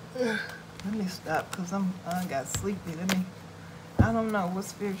 Let me stop because I got sleepy. I don't know what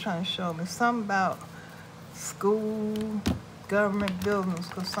Spirit trying to show me. Something about school, government buildings,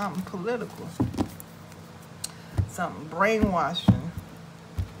 because something political. Something brainwashing.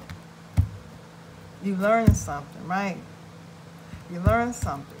 You learn something, right? You learn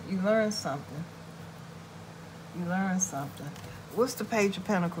something. You learn something. You learn something. What's the Page of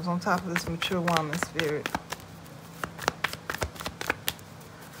Pentacles on top of this mature woman, Spirit?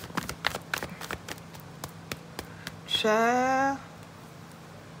 Child,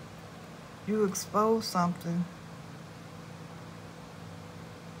 you expose something.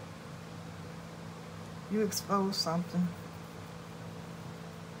 You expose something.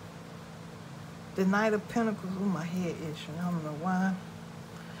 The Knight of Pentacles. Oh, my head itching. I don't know why.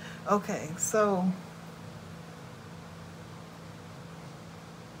 Okay, so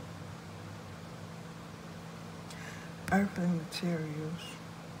earthly materials.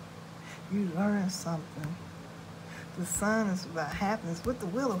 You learn something. The Sun is about happiness. With the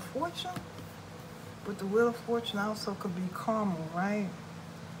Wheel of Fortune. With the Wheel of Fortune also could be karma, right?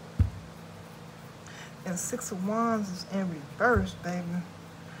 And 6 of Wands is in reverse, baby.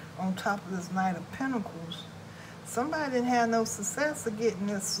 On top of this Knight of Pentacles. Somebody didn't have no success of getting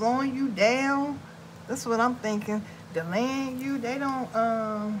this, slowing you down. That's what I'm thinking. Delaying you. They don't,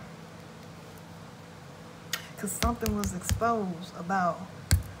 because something was exposed about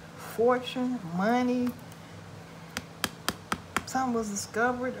fortune, money, Something was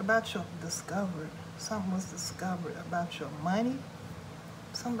discovered about your Something was discovered about your money.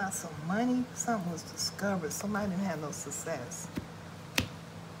 Something about some money. Something was discovered. Somebody didn't have no success.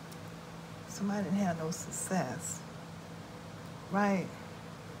 Somebody didn't have no success. Right?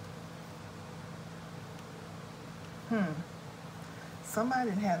 Somebody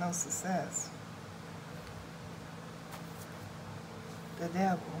didn't have no success. The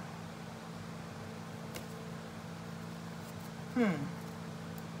devil.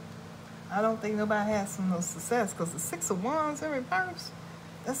 I don't think nobody has no success, because the Six of Wands in reverse,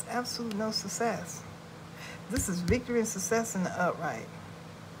 that's absolute no success. This is victory and success in the upright.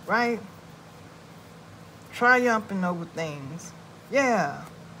 Right? Triumphing over things. Yeah.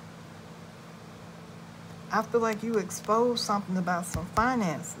 I feel like you exposed something about some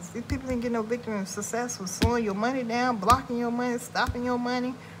finances. These people didn't get no victory and success with slowing your money down, blocking your money, stopping your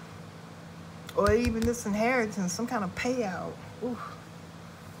money, or even this inheritance, some kind of payout. Oof.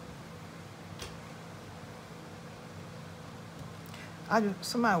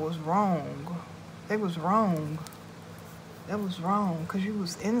 Somebody was wrong. They was wrong. That was wrong, because you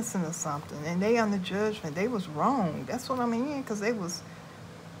was innocent of something, and they under judgment. They was wrong. That's what I mean, because they was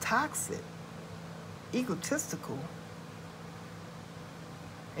toxic, egotistical,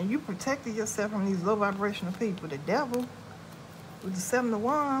 and you protected yourself from these low vibrational people. The devil with the Seven of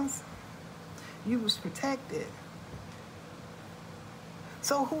Wands, you was protected.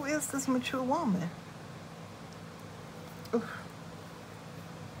 So who is this mature woman? Oof.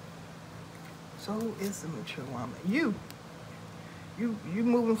 So who is the mature woman? You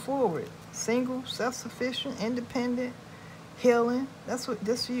moving forward, single, self-sufficient, independent, healing. That's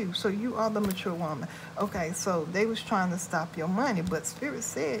you. So you are the mature woman. Okay, so they was trying to stop your money, but Spirit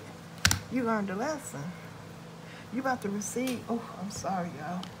said you learned a lesson. You about to receive. Oh, I'm sorry,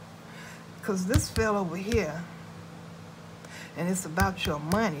 y'all, because this fell over here, and it's about your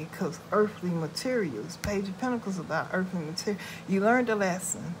money, because earthly materials. Page of Pentacles about earthly material. You learned a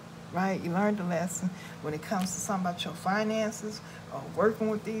lesson. Right? You learned a lesson when it comes to something about your finances or working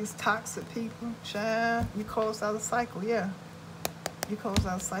with these toxic people. Child, you closed out a cycle. Yeah. You closed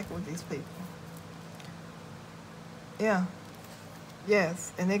out a cycle with these people. Yeah.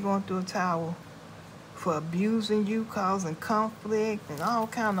 Yes. And they're going through a tower for abusing you, causing conflict and all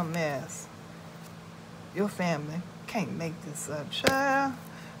kind of mess. Your family can't make this up. Child,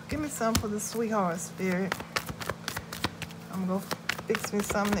 give me something for the sweetheart, Spirit. I'm going to fix me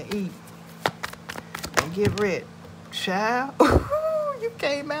something to eat and get rid. Child, you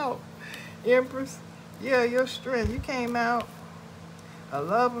came out. Empress, yeah, your strength. You came out. A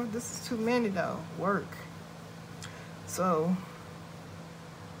lover. This is too many though. Work. So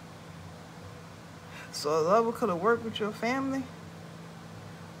a lover could have worked with your family.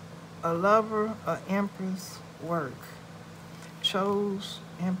 A lover, a Empress, work. Chose,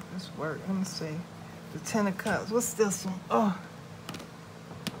 Empress, work. Let me see. The Ten of Cups. What's this one? Oh.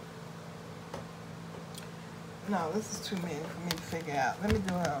 No, this is too many for me to figure out. Let me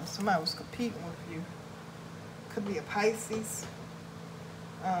do somebody was competing with you. Could be a Pisces,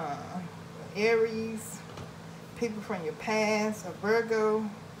 Aries, people from your past, a Virgo,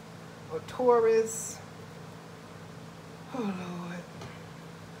 or Taurus. Oh, Lord.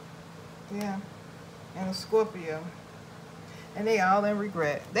 Yeah. And a Scorpio. And they all in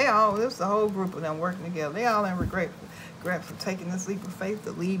regret. There's a whole group of them working together. They all in regret for taking this leap of faith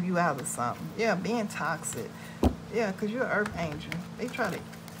to leave you out of something. Yeah, being toxic. Yeah, because you're an earth angel. They try to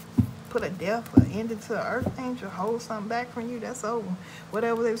put a death or end it to an earth angel, hold something back from you, that's over.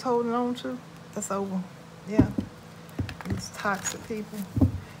 Whatever they was holding on to, that's over. Yeah. These toxic people.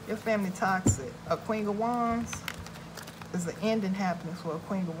 Your family toxic. A Queen of Wands is the ending happening for a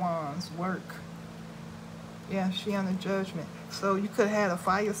Queen of Wands. Work. Yeah, she under judgment. So you could have had a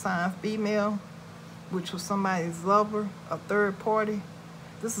fire sign female, which was somebody's lover, a third party.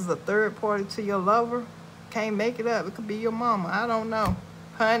 This is a third party to your lover. Can't make it up. It could be your mama. I don't know.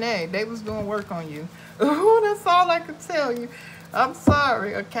 Honey, they was doing work on you. Ooh, that's all I can tell you. I'm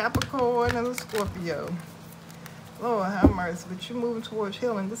sorry. A Capricorn and a Scorpio. Lord have mercy. But you're moving towards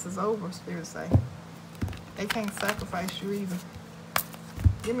healing. This is over, Spirit say. They can't sacrifice you either.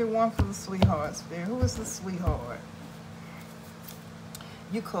 Give me one for the sweetheart, Spirit. Who is the sweetheart?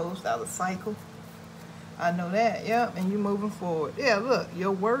 You closed out a cycle. I know that. Yep. And you moving forward. Yeah, look.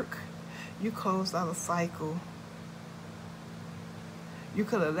 Your work. You closed out a cycle. You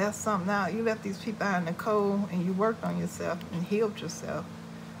could have left something out. You left these people out in the cold and you worked on yourself and healed yourself.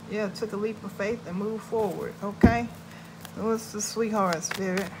 Yeah, took a leap of faith and moved forward. Okay? What's the sweetheart,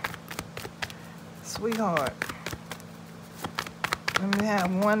 Spirit? Sweetheart. Let me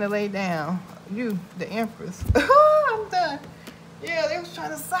have one to lay down. You, the Empress. I'm done. Yeah, they was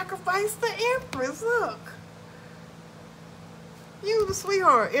trying to sacrifice the Empress. Look. You the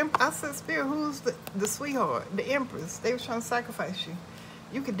sweetheart. I said, Spirit, who's the sweetheart? The Empress. They was trying to sacrifice you.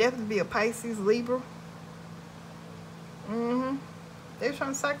 You could definitely be a Pisces, Libra. They were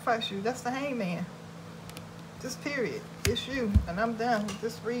trying to sacrifice you. That's the Hangman. Just period. It's you. And I'm done with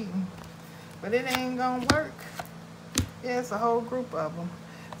this reading. But it ain't gonna work. Yeah, it's a whole group of them.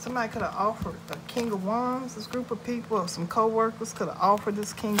 Somebody could have offered a King of Wands. This group of people, or some co-workers could have offered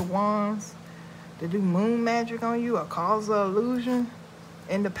this King of Wands to do moon magic on you or cause an illusion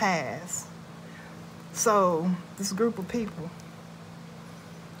in the past. So this group of people,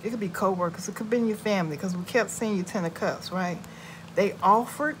 it could be co-workers, it could be in your family, because we kept seeing you Ten of Cups, right? They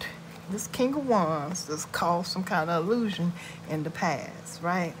offered this King of Wands to cause some kind of illusion in the past,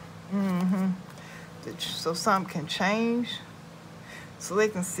 right? So something can change, so they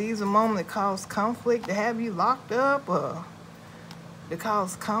can seize a moment to cause conflict, to have you locked up, or to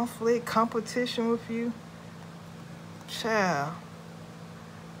cause conflict, competition with you. Child,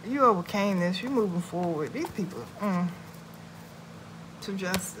 you overcame this. You're moving forward. These people, to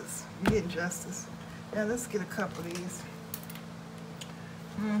justice. You get justice. Now let's get a couple of these.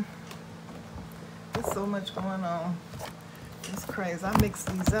 There's so much going on. It's crazy. I mixed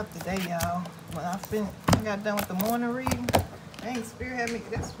these up today, y'all. When I got done with the morning reading. Dang, Spirit had me.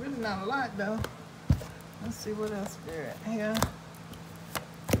 That's really not a lot, though. Let's see what else Spirit here.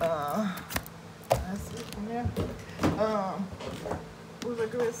 That's it from there. What was I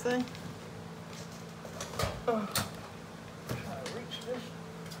going to say? Trying to reach this.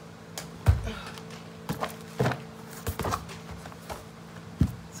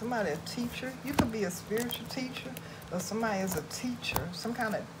 Somebody a teacher. You could be a spiritual teacher, or somebody is a teacher, some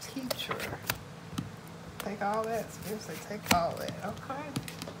kind of teacher. Take all that. Spirit say take all that. Okay.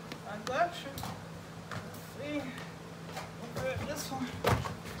 I got you. Let's see. I'll grab this one.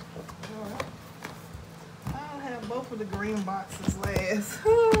 I'll have both of the green boxes last.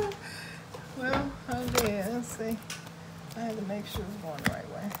 Well, I did. Let's see. I had to make sure it's going the right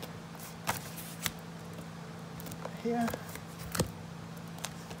way. Here.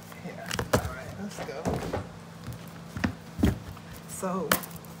 Here. All right, let's go. So,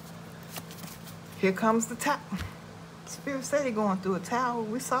 here comes the tower. Spirit said they're going through a tower.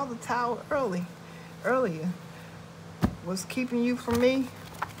 We saw the tower earlier. What's keeping you from me?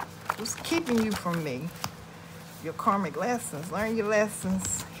 What's keeping you from me? Your karmic lessons. Learn your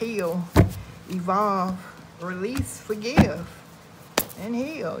lessons. Heal. Evolve. Release. Forgive. And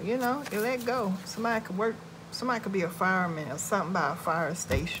heal. You know, you let go. Somebody could work. Somebody could be a fireman or something by a fire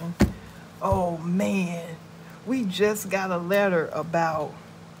station. Oh, man. We just got a letter about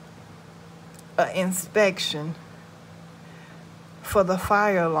an inspection for the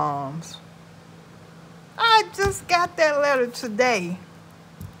fire alarms. I just got that letter today.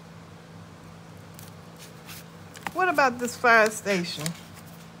 What about this fire station?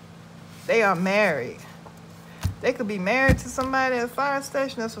 They are married. They could be married to somebody at a fire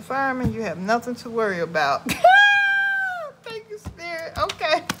station that's a fireman. You have nothing to worry about. Thank you, Spirit.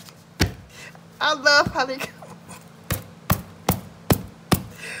 Okay. I love how they...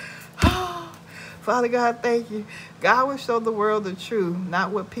 Father God, thank you. God will show the world the truth, not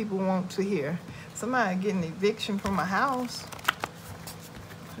what people want to hear. Somebody getting eviction from a house.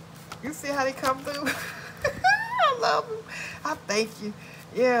 You see how they come through? I love them. I thank you.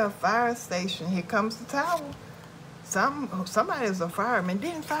 Yeah, fire station. Here comes the tower. Somebody is a fireman.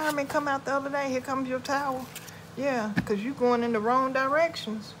 Didn't firemen come out the other day? Here comes your tower. Yeah, because you're going in the wrong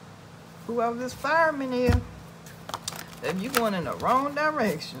directions. Whoever this fireman is, if you're going in the wrong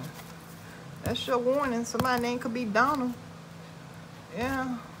direction, that's your warning. Somebody's name could be Donald.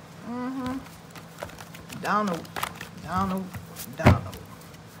 Yeah. Donald.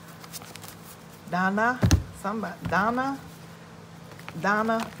 Donna. Somebody. Donna,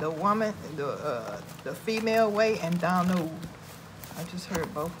 the woman, the female way, and Donald. I just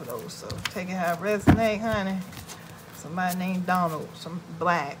heard both of those, so take it how it resonate, honey. Somebody named Donald. Some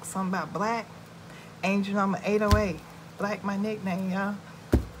black. Something about black. Angel number 808. Black, my nickname, y'all.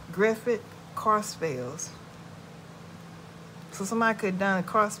 Griffith. Car spells. So somebody could have done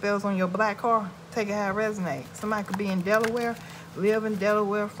car spells on your black car. Take it how it resonates. Somebody could be in Delaware, live in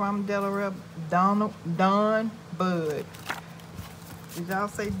Delaware, from Delaware. Don Bud. Did y'all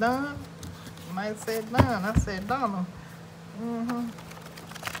say Don? You might have said Don. I said Donald.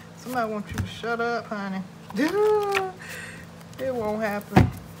 Somebody wants you to shut up, honey. It won't happen.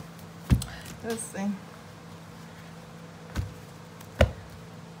 Let's see.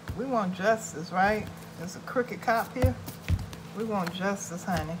 We want justice, right? There's a crooked cop here. We want justice,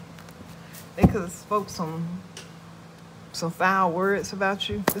 honey. They could have spoke some some foul words about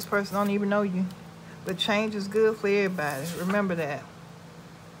you. This person don't even know you. But change is good for everybody. Remember that.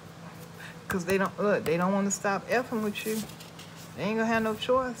 Because they don't want to stop effing with you. They ain't gonna have no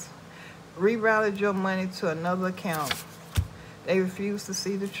choice. Rerouted your money to another account. They refuse to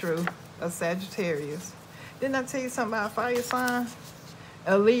see the truth. A Sagittarius. Didn't I tell you something about a fire sign?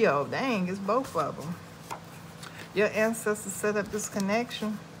 A Leo. Dang, it's both of them. Your ancestors set up this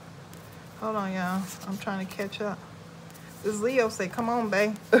connection. Hold on, y'all. I'm trying to catch up. This Leo say, come on,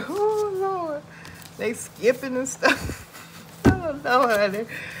 babe. Oh, Lord. They skipping and stuff. Oh, no, honey.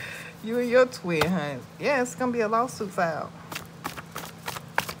 You and your twin, honey. Yeah, it's going to be a lawsuit filed.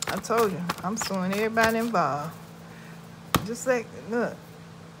 I told you. I'm suing everybody involved. Just like, look.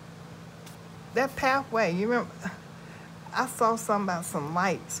 That pathway, you remember? I saw something about some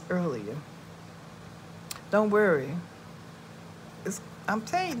lights earlier. Don't worry. I'm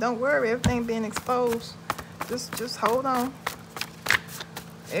telling you, don't worry. Everything being exposed. Just hold on.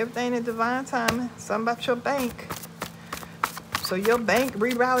 Everything in divine timing. Something about your bank. So your bank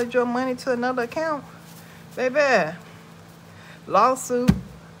rerouted your money to another account. Baby. Lawsuit.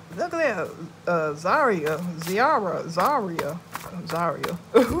 Look at that. Zaria. Ziara.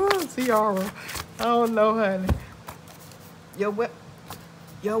 I don't know, honey.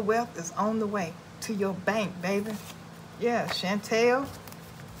 Your wealth is on the way to your bank, baby. Yeah, Chantel,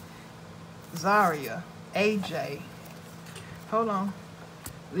 Zaria, AJ. Hold on.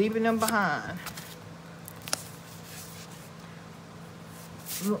 Leaving them behind.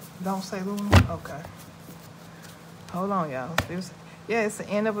 Look, don't say Luna? Okay. Hold on, y'all. Yeah, it's the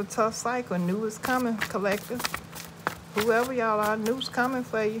end of a tough cycle. New is coming, collective. Whoever y'all are, new's coming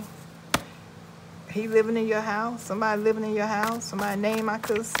for you. He living in your house. Somebody living in your house. Somebody's name I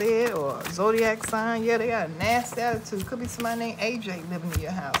could have said, or zodiac sign. Yeah, they got a nasty attitude. Could be somebody named AJ living in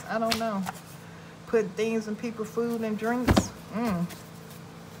your house. I don't know. Putting things in people's food and drinks.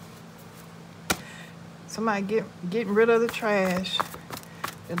 Somebody getting rid of the trash.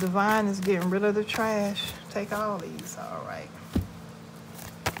 The divine is getting rid of the trash. Take all these. All right.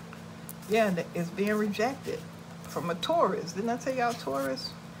 Yeah, it's being rejected from a Taurus. Didn't I tell y'all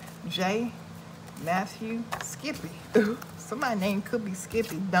Taurus? Jay, Matthew, Skippy. Somebody's name could be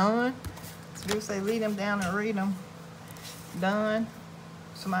Skippy. Don. Spirit say lead them down and read them. Don.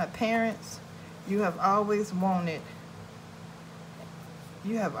 Somebody's parents. You have always wanted.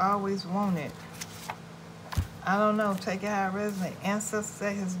 You have always wanted. I don't know. Take it how it resonates. Ancestors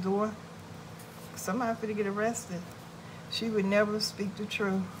at his door. Somebody finna get arrested. She would never speak the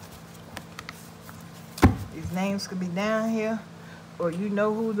truth. These names could be down here, or you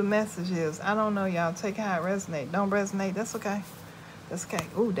know who the message is. I don't know, y'all. Take it how it resonates. Don't resonate. That's okay. That's okay.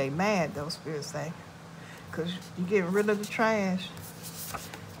 Ooh, they mad, those spirits say. Because you're getting rid of the trash.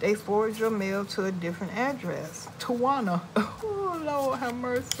 They forward your mail to a different address. Tawana. Oh, Lord, have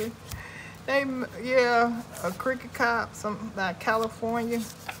mercy. Yeah, a cricket cop, something like California.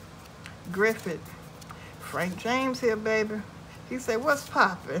 Griffith. Frank James here, baby. He said, what's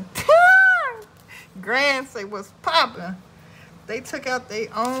poppin'? Grand say, what's poppin'? They took out their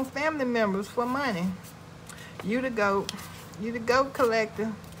own family members for money. You the goat. You the goat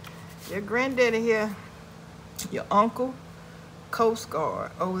collector. Your granddaddy here. Your uncle. Coast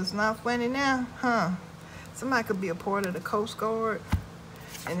Guard. Oh, it's not funny now? Huh? Somebody could be a part of the Coast Guard.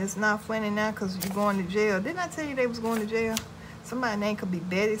 And it's not funny now because you're going to jail. Didn't I tell you they was going to jail? Somebody's name could be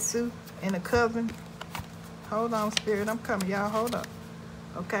Betty Sue and a cousin. Hold on, Spirit. I'm coming, y'all. Hold up.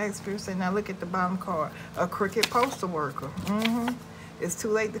 Okay, Spirit say, now look at the bottom card. A crooked postal worker. It's too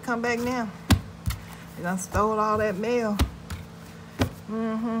late to come back now. You done stole all that mail.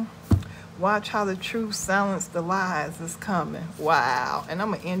 Watch how the truth silence the lies is coming. Wow. And I'm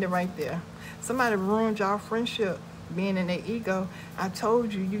going to end it right there. Somebody ruined y'all friendship being in their ego. I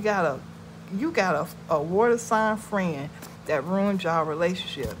told you, you got a water sign friend that ruined y'all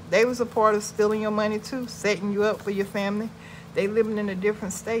relationship. They was a part of stealing your money too, setting you up for your family. They living in a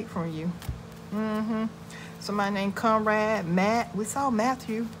different state from you. Somebody named Conrad, Matt. We saw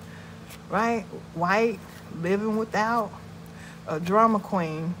Matthew, right? White, living without. A drama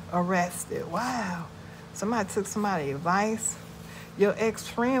queen arrested. Wow. Somebody took somebody's advice. Your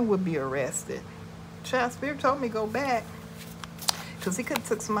ex-friend would be arrested. Child Spirit told me go back. Because he could have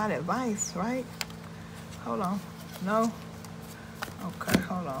took somebody's advice, right? Hold on. No? Okay,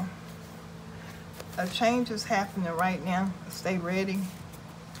 hold on. A change is happening right now. Stay ready.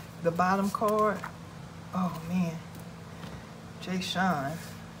 The bottom card. Oh, man. Jay Sean.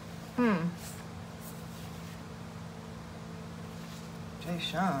 Jay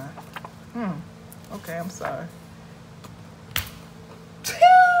Sean. Okay, I'm sorry.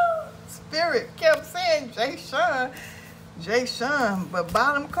 Spirit kept saying Jay Sean. Jay Sean, but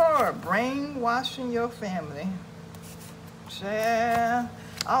bottom card, brainwashing your family. Child,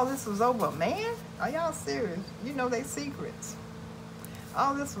 all this was over a man? Are y'all serious? You know they secrets.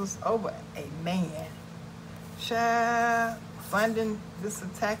 All this was over a man. Child, funding this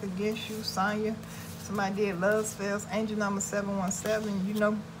attack against you, Sonya. Somebody did love spells. Angel number 717. You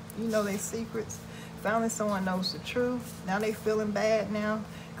know they secrets. Finally, someone knows the truth. Now they feeling bad now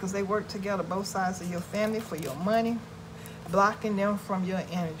because they work together, both sides of your family, for your money, blocking them from your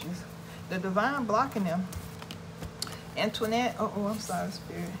energies. The divine blocking them. Antoinette, I'm sorry,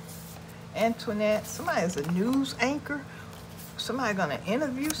 Spirit. Antoinette, somebody is a news anchor. Somebody gonna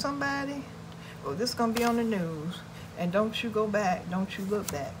interview somebody. Well, this gonna be on the news. And don't you go back. Don't you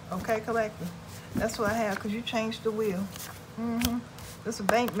look back. Okay, collective? That's what I have, because you changed the wheel. There's a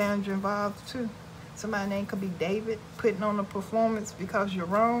bank manager involved too. Somebody's name could be David, putting on a performance because you're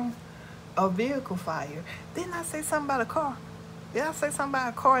wrong. A vehicle fire. Didn't I say something about a car? Did I say something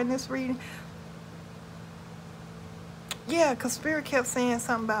about a car in this reading? Yeah, because Spirit kept saying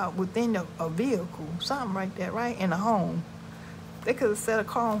something about within a vehicle. Something like that, right? In a home. They could have set a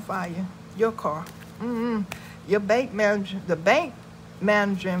car on fire. Your car. Your bank manager, the bank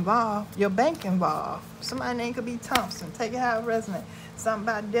manager involved, your bank involved. Somebody's name could be Thompson. Take it how it resonates. Something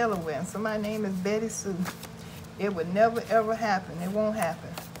about Delaware. And somebody's name is Betty Sue. It would never ever happen. It won't happen.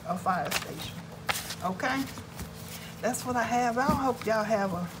 A fire station. Okay? That's what I have. I hope y'all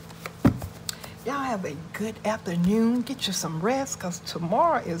have a good afternoon. Get you some rest, because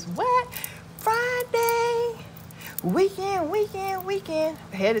tomorrow is what? Friday. Weekend.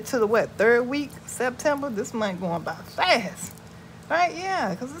 Headed to the what? 3rd week, September. This month going by fast. Right? Yeah,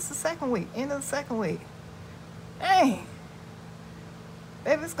 because it's the 2nd week. End of the 2nd week. Dang.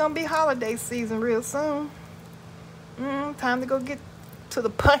 Baby, it's going to be holiday season real soon. Time to go get to the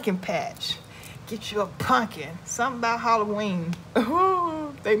pumpkin patch. Get you a pumpkin. Something about Halloween.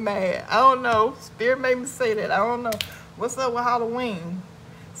 Ooh, they mad. I don't know. Spirit made me say that. I don't know. What's up with Halloween?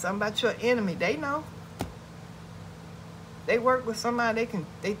 Something about your enemy. They know. They work with somebody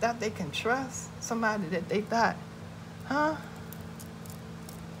they thought they can trust. Somebody that they thought, huh?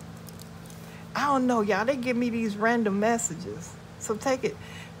 I don't know, y'all. They give me these random messages. So take it.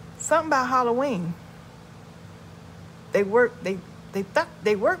 Something about Halloween. They work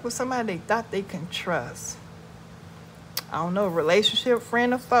with somebody they thought they can trust. I don't know, relationship,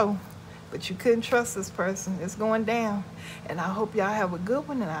 friend or foe. But you couldn't trust this person. It's going down. And I hope y'all have a good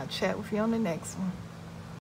one, and I'll chat with you on the next one.